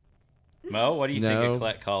people. Mo, what do you think No. a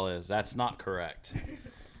collect call is? That's not correct.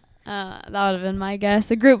 That would have been my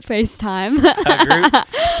guess. A group FaceTime.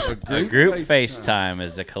 A group FaceTime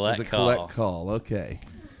is a collect It's a call. collect call. Okay.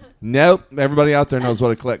 Nope. Everybody out there knows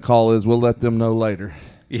what a collect call is. We'll let them know later.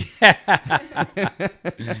 Yeah.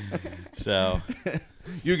 So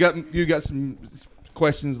You got some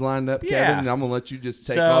questions lined up, Kevin, Yeah. and I'm gonna let you just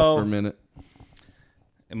take So- off for a minute.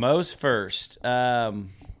 Mo's first.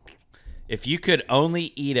 If you could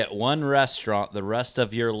only eat at one restaurant the rest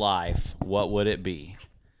of your life, what would it be?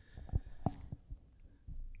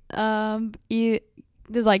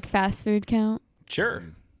 Does like fast food count? Sure.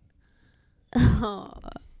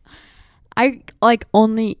 I like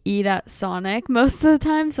only eat at Sonic most of the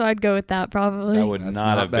time, so I'd go with that probably. That would That's not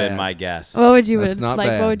not have been bad. my guess. What would you That's would not like?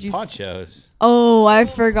 bad. What would you? Ponchos. Oh, I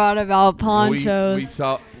forgot about ponchos.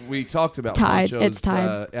 We talked about Tied. ponchos It's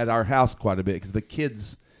tied. at our house quite a bit because the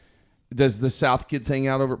kids. Does the South kids hang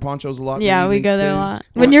out over at Ponchos a lot? in the Yeah, we evenings go there too? a lot.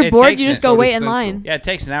 Well, When you're it bored, takes you it just go sort of wait in central. line. Yeah, it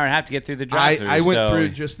takes an hour and a half to get through the drive-thru. I went so through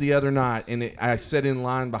just the other night, and I sat in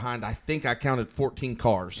line behind. I think I counted 14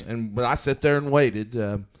 cars, but I sat there and waited.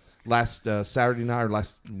 Last Saturday night or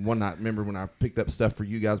last one night, remember when I picked up stuff for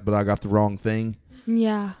you guys, but I got the wrong thing.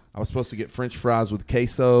 Yeah. I was supposed to get French fries with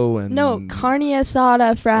queso and No, carne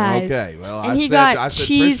asada fries. Okay, well, And I he said got I said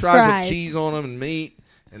cheese French fries fries. with cheese on them and meat,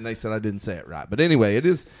 and they said I didn't say it right. But anyway,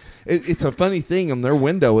 it's a funny thing on their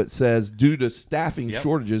window. It says due to staffing Yep.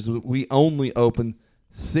 shortages, we only open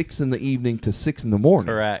 6 in the evening to 6 in the morning.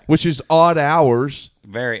 Correct. Which is odd hours.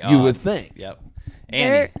 very You odd. would think. Yep.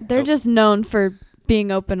 They're Annie. just known for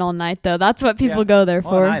being open all night, though. That's what people Yeah. go there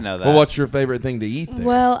Well, for. I know that. Well, what's your favorite thing to eat there?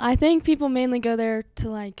 Well, I think people mainly go there to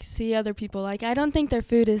like see other people. Like, I don't think their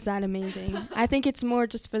food is that amazing. I think it's more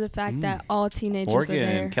just for the fact that all teenagers Morgan are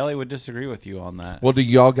there. and Kelly would disagree with you on that. Well, do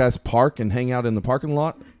y'all guys park and hang out in the parking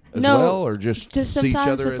lot as No, well, or just see each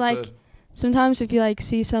sometimes other if at like the... sometimes if you like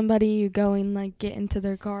see somebody, you go and like get into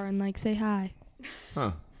their car and like say hi.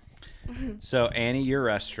 Huh. So, Annie, your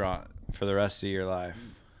restaurant for the rest of your life.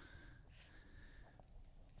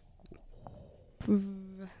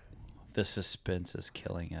 The suspense is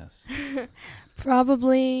killing us.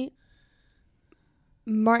 Probably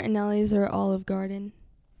Martinelli's or Olive Garden.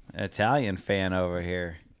 Italian fan over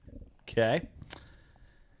here. Okay.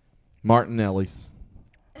 Martinelli's.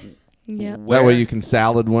 Yep. That way you can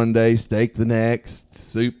salad one day, steak the next,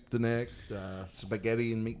 soup the next,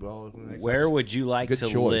 spaghetti and meatball the next. Where That's would you like good to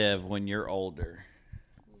choice. live when you're older?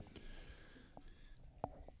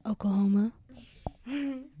 Oklahoma.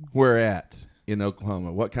 Where at in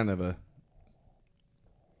Oklahoma? What kind of a...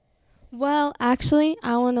 Well, actually,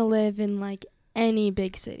 I want to live in like any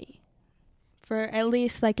big city for at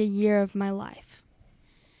least like a year of my life.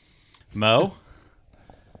 Mo?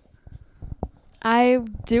 I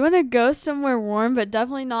do want to go somewhere warm, but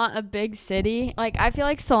definitely not a big city. Like, I feel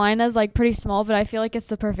like Salina's like pretty small, but I feel like it's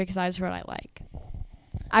the perfect size for what I like.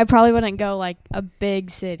 I probably wouldn't go like a big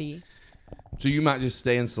city. So you might just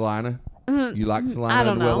stay in Salina? You like Salina I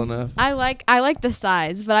don't know. well enough? I like the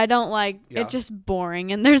size, but I don't like Yeah. it's just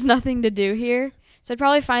boring and there's nothing to do here. So I'd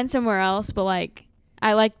probably find somewhere else, but like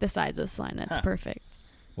I like the size of Salina. It's Huh. perfect.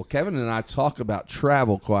 Well, Kevin and I talk about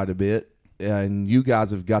travel quite a bit, and you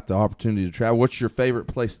guys have got the opportunity to travel. What's your favorite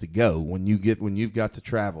place to go when you've got to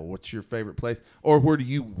travel? What's your favorite place, or where do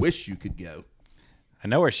you wish you could go? I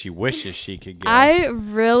know where she wishes she could go. I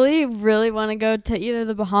really, really want to go to either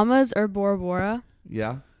the Bahamas or Bora Bora.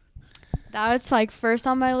 Yeah. That's like first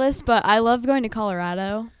on my list, but I love going to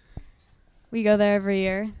Colorado. We go there every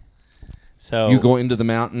year. So You go into the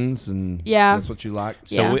mountains, and Yeah. that's what you like?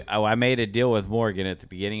 So Yeah. I made a deal with Morgan at the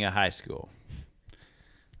beginning of high school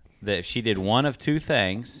that if she did one of two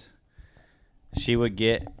things, she would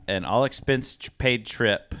get an all-expense paid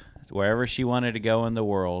trip wherever she wanted to go in the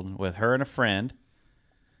world with her and a friend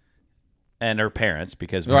and her parents,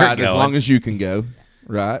 because we're Right, going. as long as you can go.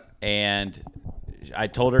 Right. And I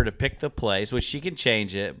told her to pick the place, which she can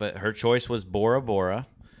change it, but her choice was Bora Bora.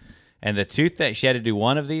 And the two things, she had to do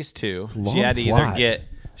one of these two. long She had to either flight. get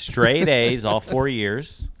straight A's all 4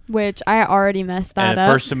 years. Which I already messed that And up.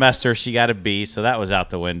 first semester, she got a B, so that was out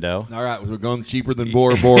the window. All right, we're going cheaper than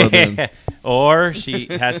Bora Bora then. Or she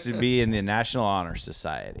has to be in the National Honor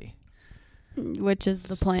Society. which is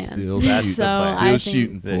the plan. Still, That's shoot- the plan. still I think-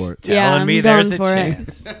 shooting for Just it. telling Yeah, I'm me there's a going for it.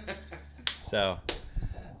 chance. So,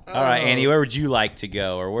 all right, Annie, where would you like to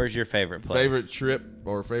go, or where's your favorite place? Favorite trip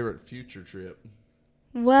or favorite future trip?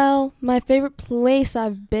 Well, my favorite place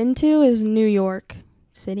I've been to is New York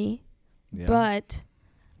City, Yeah. but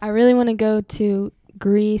I really want to go to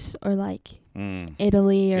Greece or like Mm,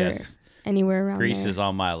 Italy or yes, anywhere around Greece there. is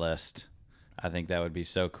on my list. I think that would be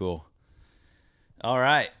so cool. All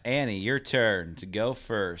right, Annie, your turn to go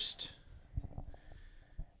first.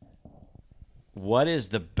 What is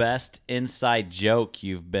the best inside joke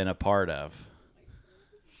you've been a part of?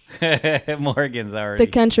 Morgan's already.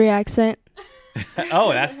 The country accent.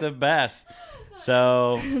 Oh, that's the best.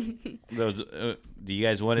 So, those. Do you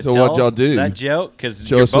guys want to So tell what'd y'all do? that joke? Because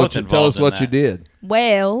Show you're us both what you, involved tell us in what that. you did.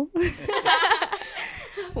 Well,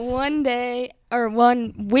 one day or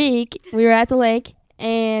 1 week, we were at the lake,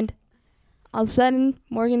 and all of a sudden,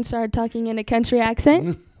 Morgan started talking in a country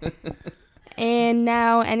accent. And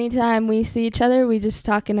now, anytime we see each other, we just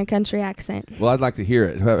talk in a country accent. Well, I'd like to hear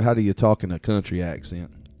it. How do you talk in a country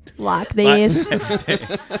accent? Like this.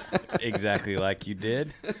 Exactly like you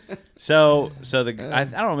did. So I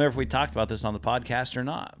don't remember if we talked about this on the podcast or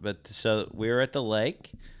not, but so we were at the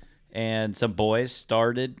lake, and some boys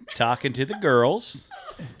started talking to the girls.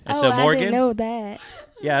 And so I Morgan, didn't know that.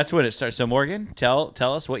 yeah, that's when it starts. So Morgan, tell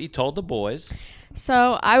us what you told the boys.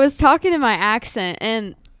 So I was talking in my accent,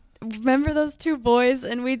 and remember those two boys,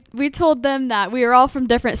 and we told them that we were all from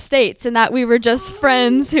different states and that we were just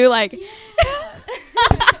friends who like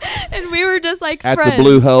and we were just like At friends. the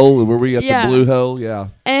Blue Hole? Were we at Yeah. the Blue Hole? Yeah.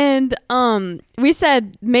 And we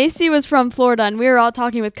said Macy was from Florida, and we were all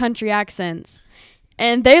talking with country accents,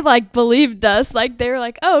 and they like believed us. Like they were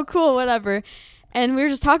like, oh cool, whatever. And we were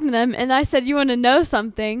just talking to them, and I said, you want to know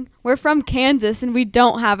something? We're from Kansas, and we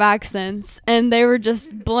don't have accents. And they were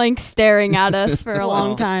just blank staring at us for a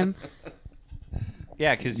long time.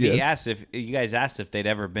 Yeah, because Yes. you guys asked if they'd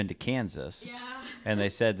ever been to Kansas, and they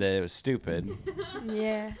said that it was stupid.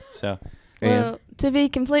 Yeah. So Well, to be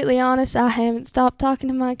completely honest, I haven't stopped talking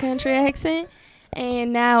in my country accent,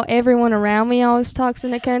 and now everyone around me always talks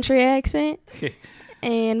in a country accent,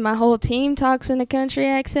 and my whole team talks in a country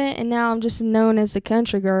accent, and now I'm just known as the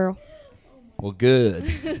country girl. Well,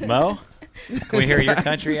 good. Mo, can we hear your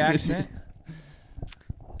country accent?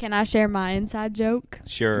 Can I share my inside joke?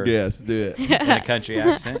 Sure. Yes, do it. In a country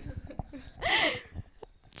accent.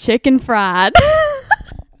 Chicken fried.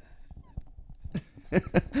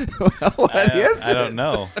 What is I don't it?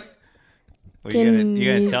 know. Well, Can you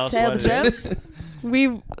gonna you tell us tell what the it is? We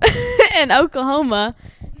in Oklahoma,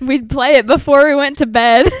 we'd play it before we went to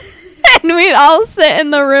bed, and we'd all sit in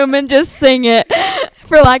the room and just sing it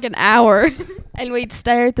for like an hour. And we'd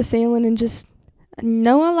stare at the ceiling and just,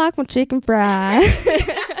 no, I like my chicken fried.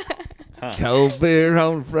 Cold beer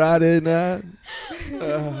on Friday night.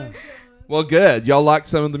 Well, good. Y'all like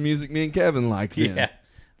some of the music me and Kevin like then. Yeah.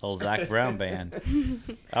 Little Zach Brown band.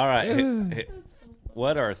 All right.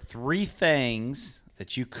 What are 3 things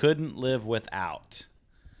that you couldn't live without?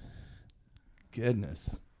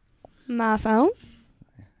 Goodness. My phone.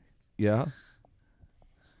 Yeah.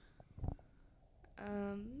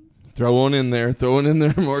 Throw one in there. Throw one in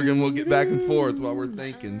there, Morgan. We'll get back and forth while we're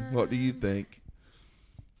thinking. What do you think?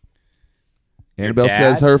 Annabelle dad?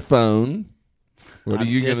 says her phone. What are I'm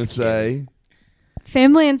you going to just say?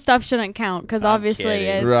 Family and stuff shouldn't count because I'm obviously kidding.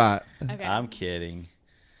 it's Right. Okay. I'm kidding.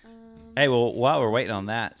 Hey, well, while we're waiting on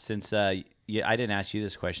that, since I didn't ask you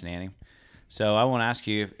this question, Annie, so I won't ask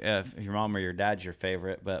you if your mom or your dad's your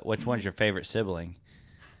favorite, but which one's your favorite sibling?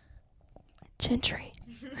 Gentry.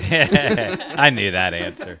 I knew that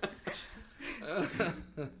answer.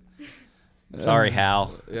 Sorry,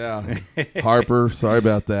 Hal. Yeah. Harper, sorry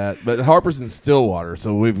about that. But Harper's in Stillwater,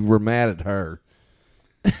 so we're mad at her.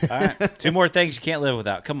 All right. 2 more things you can't live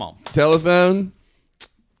without. Come on. Telephone.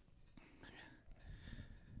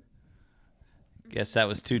 Guess that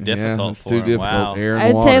was too difficult it's for too him. difficult. Wow. Air and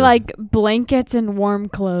I'd water. say like blankets and warm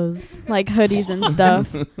clothes, like hoodies and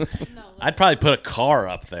stuff. I'd probably put a car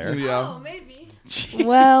up there. Yeah. maybe.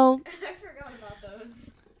 Well, I forgot about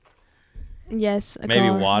those. yes. A Maybe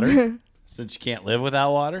car. water, since you can't live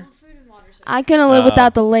without water. Food and water. I couldn't live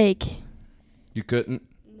without the lake. You couldn't?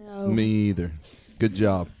 No. Me either. Good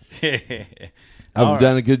job. All I've right.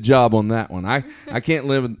 done a good job on that one. I can't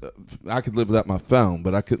live. I could live without my phone,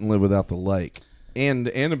 but I couldn't live without the lake. And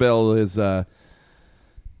Annabelle is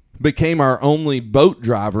became our only boat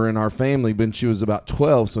driver in our family when she was about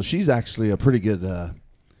 12. So she's actually a pretty good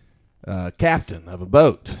captain of a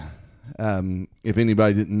boat. If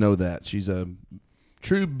anybody didn't know that, she's a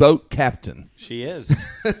true boat captain. She is.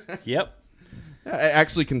 Yep.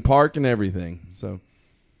 Actually can park and everything. So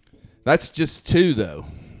that's just 2, though.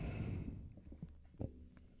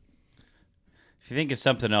 If you think of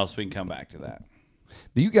something else, we can come back to that.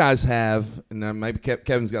 Do you guys have, and maybe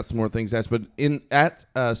Kevin's got some more things to ask, but at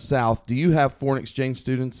South, do you have foreign exchange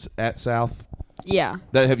students at South? Yeah.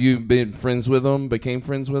 That have you been friends with them, became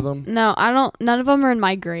friends with them? No, I don't. None of them are in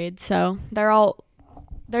my grade, so they're all.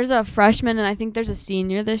 There's a freshman and I think there's a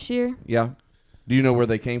senior this year. Yeah. Do you know where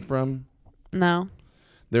they came from? No.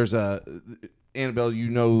 There's Annabelle, you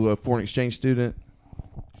know a foreign exchange student?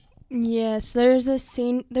 Yes, there's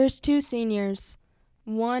 2 seniors.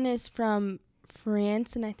 One is from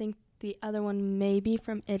France, and I think the other one may be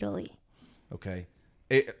from Italy. Okay.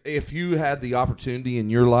 If you had the opportunity in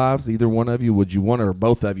your lives, either one of you, would you want, or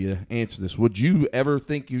both of you answer this, would you ever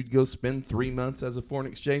think you'd go spend 3 months as a foreign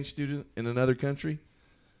exchange student in another country?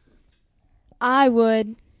 I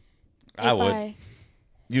would. I would.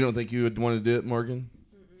 You don't think you would want to do it, Morgan?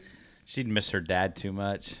 She'd miss her dad too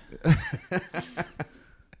much.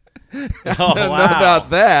 Don't know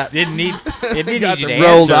about that. Didn't need you to Got the answer,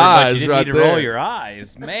 rolled but eyes you didn't right need to roll there. your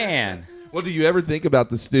eyes. Man. What do you ever think about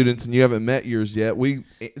the students, and you haven't met yours yet?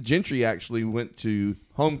 Gentry actually went to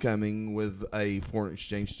homecoming with a foreign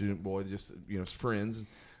exchange student boy, just as friends.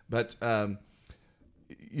 But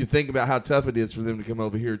you think about how tough it is for them to come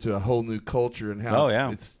over here to a whole new culture and how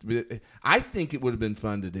it's. I think it would have been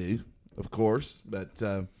fun to do, of course, but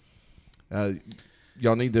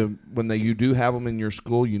y'all need to, when you do have them in your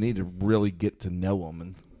school, you need to really get to know them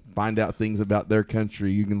and find out things about their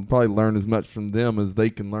country. You can probably learn as much from them as they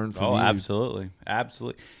can learn from you. Oh, absolutely.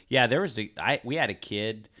 Yeah, we had a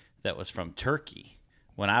kid that was from Turkey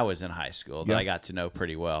when I was in high school that I got to know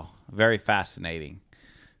pretty well. Very fascinating.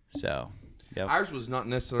 So, yep. Ours was not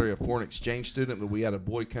necessarily a foreign exchange student, but we had a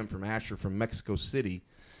boy come from Asher from Mexico City,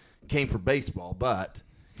 came for baseball, but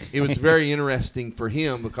it was very interesting for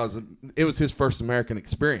him because it was his first American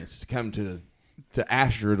experience to come to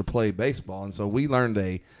Asher to play baseball. And so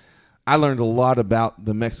I learned a lot about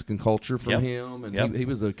the Mexican culture from him, and he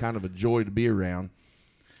was a kind of a joy to be around,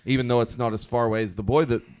 even though it's not as far away as the boy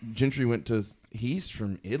that Gentry went to. He's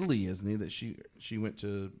from Italy, isn't he, that she went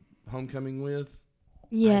to homecoming with?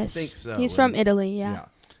 Yes. I think so. He's from Italy, yeah.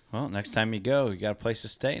 Well, next time you go, you got a place to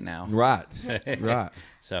stay now. Right. Right.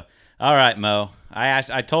 So, all right, Mo.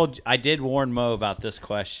 I did warn Mo about this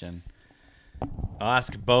question. I'll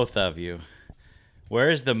ask both of you. Where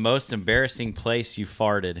is the most embarrassing place you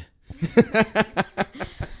farted?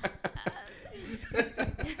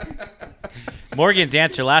 Morgan's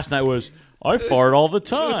answer last night was, I fart all the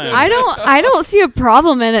time. I don't see a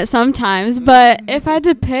problem in it sometimes, but if I had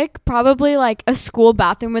to pick, probably like a school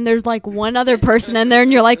bathroom when there's like one other person in there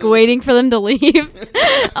and you're like waiting for them to leave.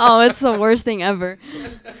 Oh, it's the worst thing ever.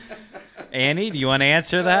 Annie, do you want to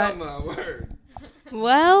answer that? Oh, my word.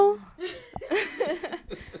 Well,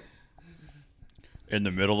 In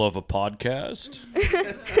the middle of a podcast?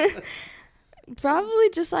 probably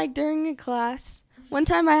just like during a class. One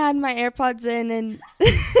time I had my AirPods in and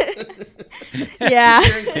yeah.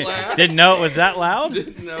 During class? Didn't know it was that loud?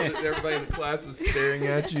 Didn't know that everybody in the class was staring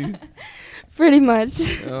at you. Pretty much.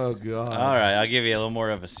 Oh, God. All right, I'll give you a little more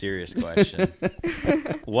of a serious question.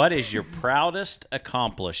 What is your proudest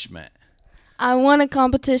accomplishment? I won a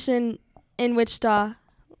competition in Wichita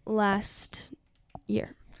last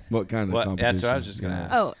year. What kind of competition? That's what I was just going to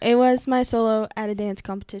ask. Oh, it was my solo at a dance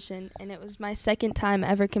competition, and it was my second time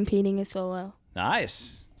ever competing a solo.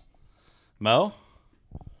 Nice. Mo?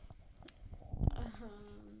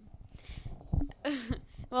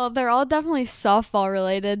 Well, they're all definitely softball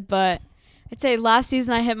related, but I'd say last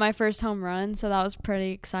season I hit my first home run, so that was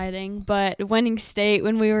pretty exciting. But winning state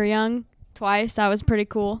when we were young twice, that was pretty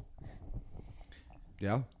cool.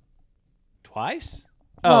 Yeah. Twice?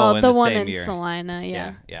 Well, in the the one same in year. Salina,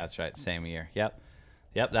 yeah. Yeah, that's right. Same year. Yep.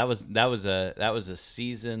 That was a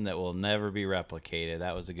season that will never be replicated.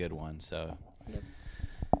 That was a good one. So.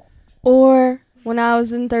 Or when I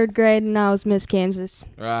was in 3rd grade and I was Miss Kansas.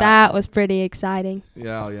 Right. That was pretty exciting.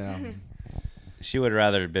 Yeah. She would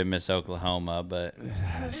rather have been Miss Oklahoma, but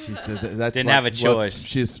She said that's Didn't like have a choice.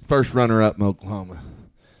 She's first runner-up in Oklahoma.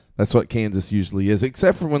 That's what Kansas usually is,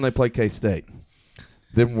 except for when they play K-State.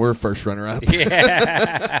 Then we're first runner-up.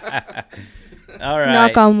 yeah. All right.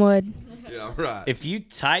 Knock on wood. Yeah, right. If you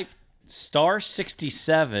type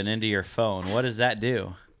 *67 into your phone, what does that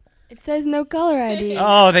do? It says no caller ID.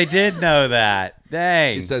 Oh, they did know that.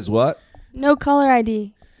 Dang. He says what? No caller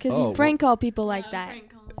ID. Because Oh, you prank call people like that.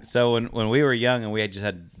 So when we were young and we just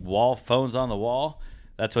had wall phones on the wall,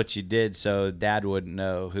 that's what you did so Dad wouldn't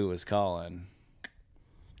know who was calling.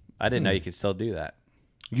 I didn't know you could still do that.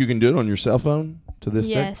 You can do it on your cell phone to this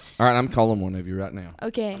day? Yes. All right, I'm calling one of you right now.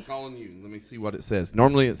 Okay. I'm calling you. Let me see what it says.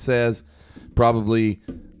 Normally it says probably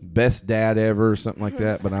best dad ever or something like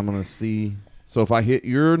that, but I'm going to see. So if I hit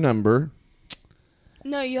your number.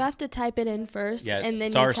 No, you have to type it in first, Yeah, and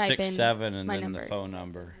then you type in *67 and my then number. the phone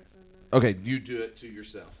number. Okay, you do it to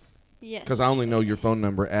yourself. Yes. Because I only know your phone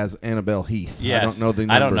number as Annabelle Heath. Yes. I don't know the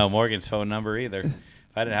number. I don't know Morgan's phone number either.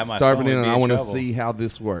 If I didn't have my Start phone, it in, we'd and be I in want to trouble. see how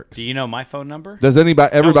this works. Do you know my phone number? Does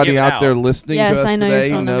everybody give it out there out. listening Yes, to us I know your today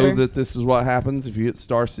phone know number. that this is what happens if you hit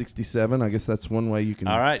 *67? I guess that's one way you can.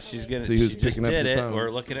 All right, she's gonna. See who's she just picking up did the it. phone.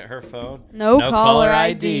 We're looking at her phone. No caller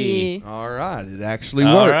ID. All right, it actually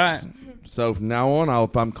All works. right. So from now on,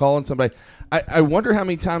 if I'm calling somebody, I wonder how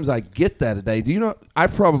many times I get that a day. Do you know? I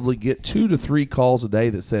probably get 2 to 3 calls a day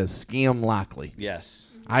that says scam likely.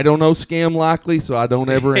 Yes. I don't know scam likely, so I don't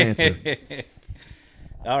ever answer.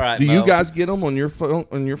 All right. Do Mo. you guys get them on your phone?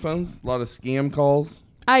 On your phones, a lot of scam calls.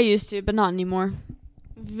 I used to, but not anymore.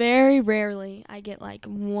 Very rarely. I get like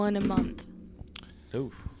one a month.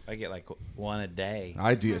 Oof, I get like one a day.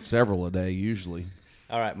 I do it several a day usually.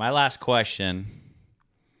 All right, my last question,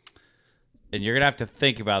 and you're gonna have to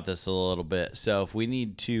think about this a little bit. So if we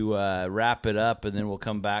need to wrap it up, and then we'll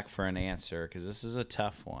come back for an answer because this is a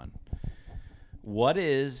tough one. What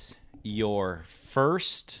is your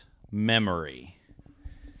first memory?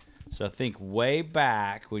 So think way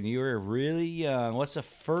back when you were really young. What's the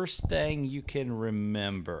first thing you can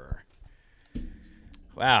remember?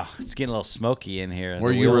 Wow, it's getting a little smoky in here.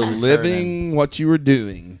 Where The you were wheels are living, turning. what you were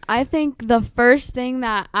doing. I think the first thing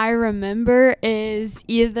that I remember is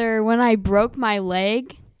either when I broke my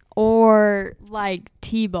leg or like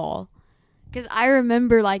T-ball. Because I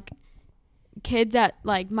remember like kids at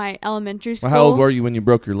like my elementary school. Well, how old were you when you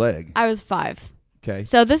broke your leg? I was 5. Okay.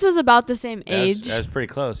 So this was about the same That was- age. That was pretty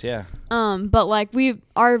close, yeah. But like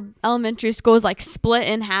our elementary school was like split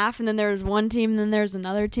in half, and then there was one team, and then there was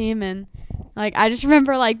another team, and like I just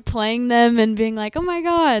remember like playing them and being like, oh my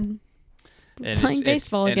god, And playing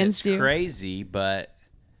baseball against you. It's crazy, but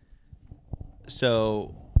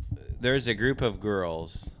so there's a group of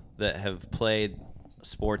girls that have played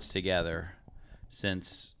sports together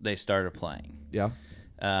since they started playing. Yeah.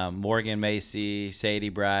 Morgan Macy, Sadie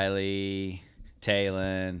Briley,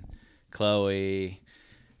 Taylon, Chloe,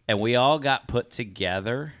 and we all got put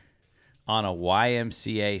together on a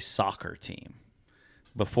YMCA soccer team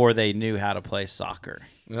before they knew how to play soccer.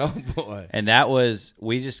 Oh boy. And that was,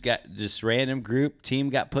 we just got this random team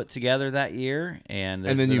got put together that year. And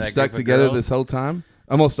And then that you've group stuck of together girls, this whole time?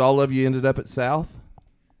 Almost all of you ended up at South?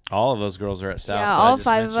 all of those girls are at South. Yeah, that I all just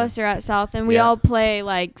 5 of mentioned. us are at South, and we Yeah. all play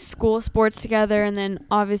like school sports together, and then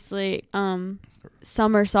obviously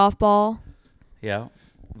summer softball. Yeah.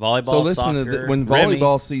 Volleyball, So listen, soccer, when Remy.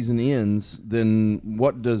 volleyball season ends, then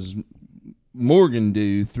what does Morgan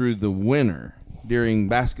do through the winter during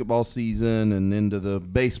basketball season and into the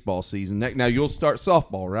baseball season? Now you'll start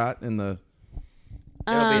softball, right? In the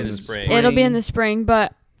It'll be in the Um, spring. It'll be in the spring,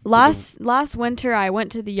 but last winter I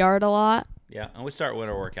went to the yard a lot. Yeah, and we start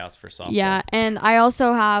winter workouts for softball. Yeah, and I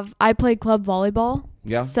also I played club volleyball.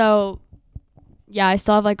 Yeah. So, yeah, I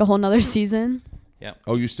still have like a whole nother season.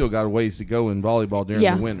 Oh, you still got a ways to go in volleyball during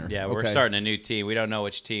Yeah. the winter. Yeah, we're Okay. starting a new team. We don't know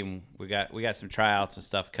which team we got. We got some tryouts and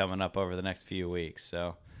stuff coming up over the next few weeks.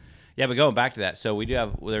 So, yeah, but going back to that, so we do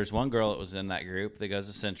have. There's one girl that was in that group that goes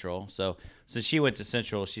to Central. So since she went to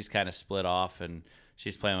Central, she's kind of split off and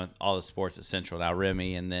she's playing with all the sports at Central now.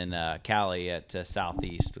 Remy and then Callie at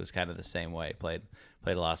Southeast was kind of the same way. Played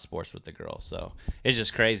a lot of sports with the girls. So it's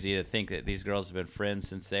just crazy to think that these girls have been friends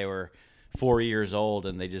since they were 4 years old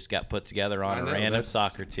and they just got put together on I a know, random that's-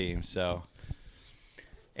 soccer team. So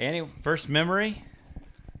Annie, first memory?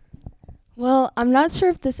 Well, I'm not sure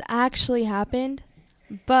if this actually happened,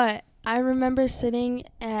 but I remember sitting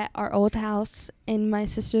at our old house in my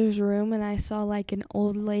sister's room, and I saw like an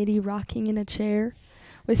old lady rocking in a chair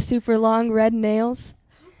with super long red nails.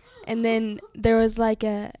 And then there was like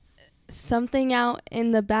something out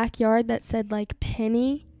in the backyard that said like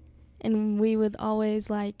Penny, and we would always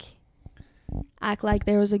like act like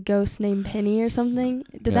there was a ghost named Penny or something.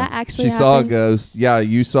 Did that actually happen? She saw a ghost. Yeah,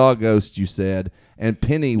 you saw a ghost, you said. And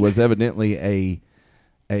Penny was evidently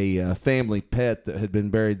a family pet that had been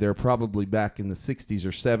buried there probably back in the 60s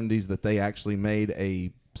or 70s that they actually made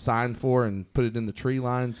a sign for and put it in the tree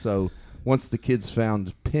line. So once the kids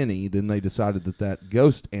found Penny, then they decided that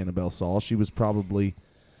ghost Annabelle saw, she was probably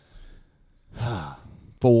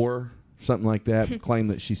 4, something like that,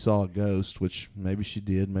 claimed that she saw a ghost, which maybe she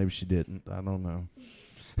did, maybe she didn't. I don't know.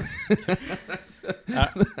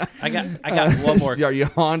 I got one more. Are you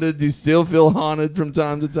haunted? Do you still feel haunted from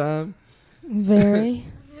time to time? Very.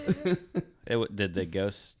 Did the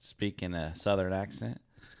ghost speak in a southern accent?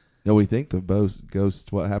 No, we think the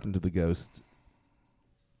ghost. What happened to the ghost?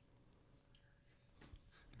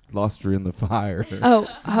 Lost her in the fire.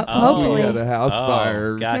 Hopefully. We had a house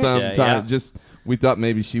fire gotcha, sometime. yeah. We thought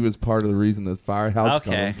maybe she was part of the reason the firehouse caught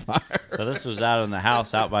Okay. on fire. So this was out in the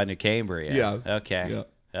house out by New Cambria. Yeah. Okay. Yeah.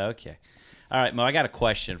 Okay. All right, Mo, I got a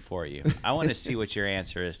question for you. I want to see what your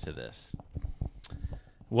answer is to this.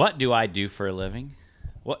 What do I do for a living?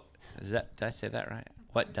 What is that? Did I say that right?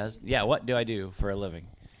 What do I do for a living?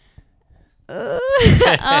 I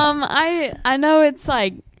know it's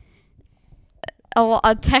like a lot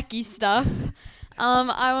of techie stuff.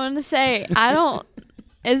 I want to say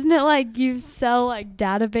isn't it like you sell like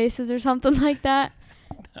databases or something like that?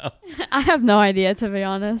 No. I have no idea, to be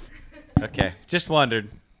honest. Okay. Just wondered.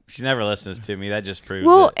 She never listens to me. That just proves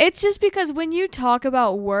Well, it. it's just because when you talk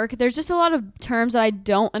about work, there's just a lot of terms that I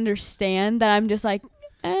don't understand that I'm just like,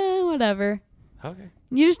 whatever. Okay.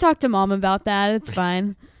 You just talk to Mom about that. It's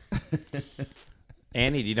fine.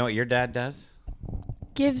 Annie, do you know what your dad does?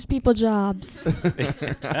 Gives people jobs.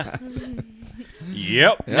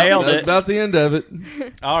 Yep. Nailed That's it. about the end of it.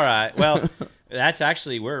 All right. Well,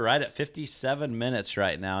 we're right at 57 minutes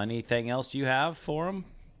right now. Anything else you have for them?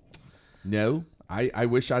 No. I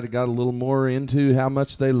wish I'd have got a little more into how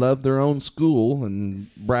much they love their own school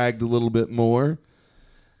and bragged a little bit more.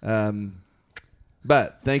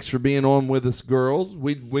 But thanks for being on with us, girls.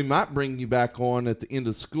 We might bring you back on at the end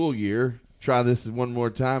of the school year. Try this one more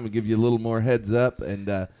time and give you a little more heads up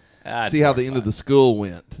and see how the end of the school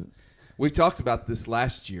went. We talked about this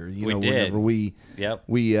last year. Whenever we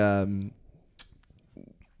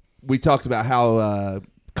talked about how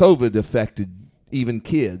COVID affected even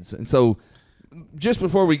kids, and so. Just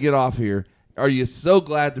before we get off here, are you so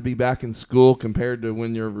glad to be back in school compared to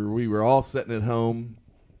when we were all sitting at home?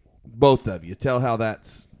 Both of you. Tell how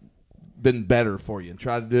that's been better for you and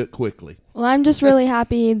try to do it quickly. Well, I'm just really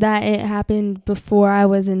happy that it happened before I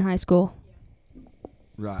was in high school.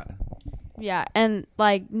 Right. Yeah, and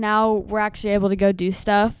like now we're actually able to go do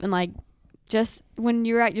stuff, and like just when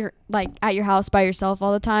you're at your house by yourself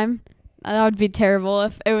all the time. That would be terrible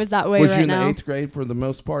if it was that way right now. Was you in the 8th grade for the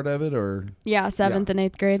most part of it, or? Yeah, 7th and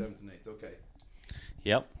 8th grade. 7th and 8th, okay.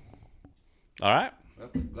 Yep. All right. Well,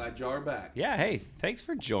 glad y'all are back. Yeah, hey, thanks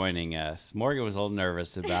for joining us. Morgan was a little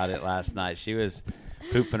nervous about it last night. She was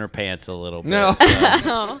pooping her pants a little bit. No.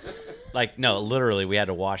 No, literally, we had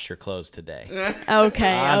to wash her clothes today.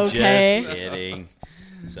 Okay, I'm okay. just kidding.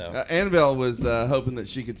 So Annabelle was hoping that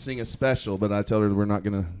she could sing a special, but I told her we're not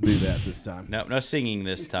going to do that this time. No singing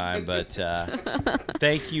this time, but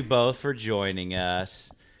thank you both for joining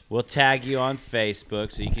us. We'll tag you on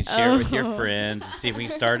Facebook so you can share it with your friends and see if we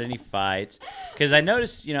can start any fights. Because I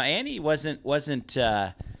noticed, Annie wasn't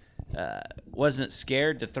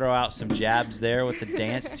scared to throw out some jabs there with the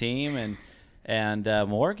dance team, and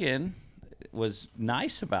Morgan was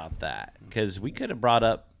nice about that because we could have brought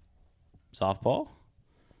up softball.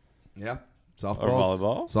 Yeah. Or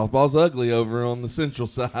volleyball. Softball's ugly over on the central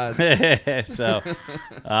side. So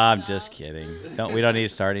I'm just kidding. We don't need to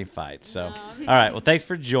start any fights. So all right. Well, thanks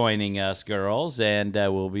for joining us, girls, and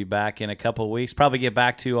we'll be back in a couple of weeks. Probably get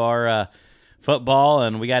back to our football,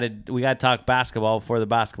 and we got to talk basketball before the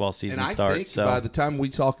basketball season and I starts. think so by the time we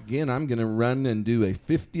talk again, I'm going to run and do a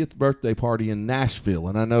 50th birthday party in Nashville,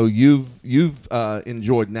 and I know you've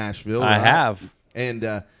enjoyed Nashville. I right? have,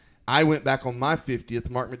 and I went back on my 50th.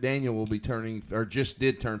 Mark McDaniel will be turning, or just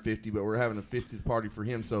did turn 50, but we're having a 50th party for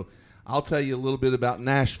him. So I'll tell you a little bit about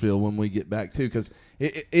Nashville when we get back, too, because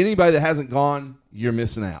anybody that hasn't gone, you're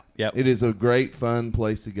missing out. Yep. It is a great, fun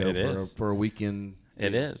place to go It is. for a weekend.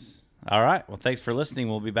 It is. All right. Well, thanks for listening.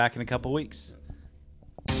 We'll be back in a couple weeks.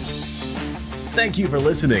 Thank you for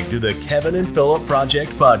listening to the Kevin and Philip Project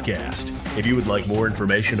podcast. If you would like more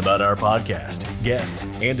information about our podcast, guests,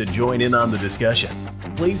 and to join in on the discussion,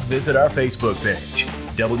 please visit our Facebook page,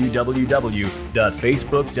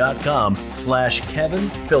 www.facebook.com/Kevin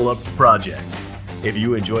Philip Project. If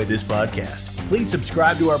you enjoyed this podcast, please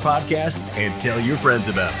subscribe to our podcast and tell your friends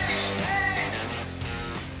about us.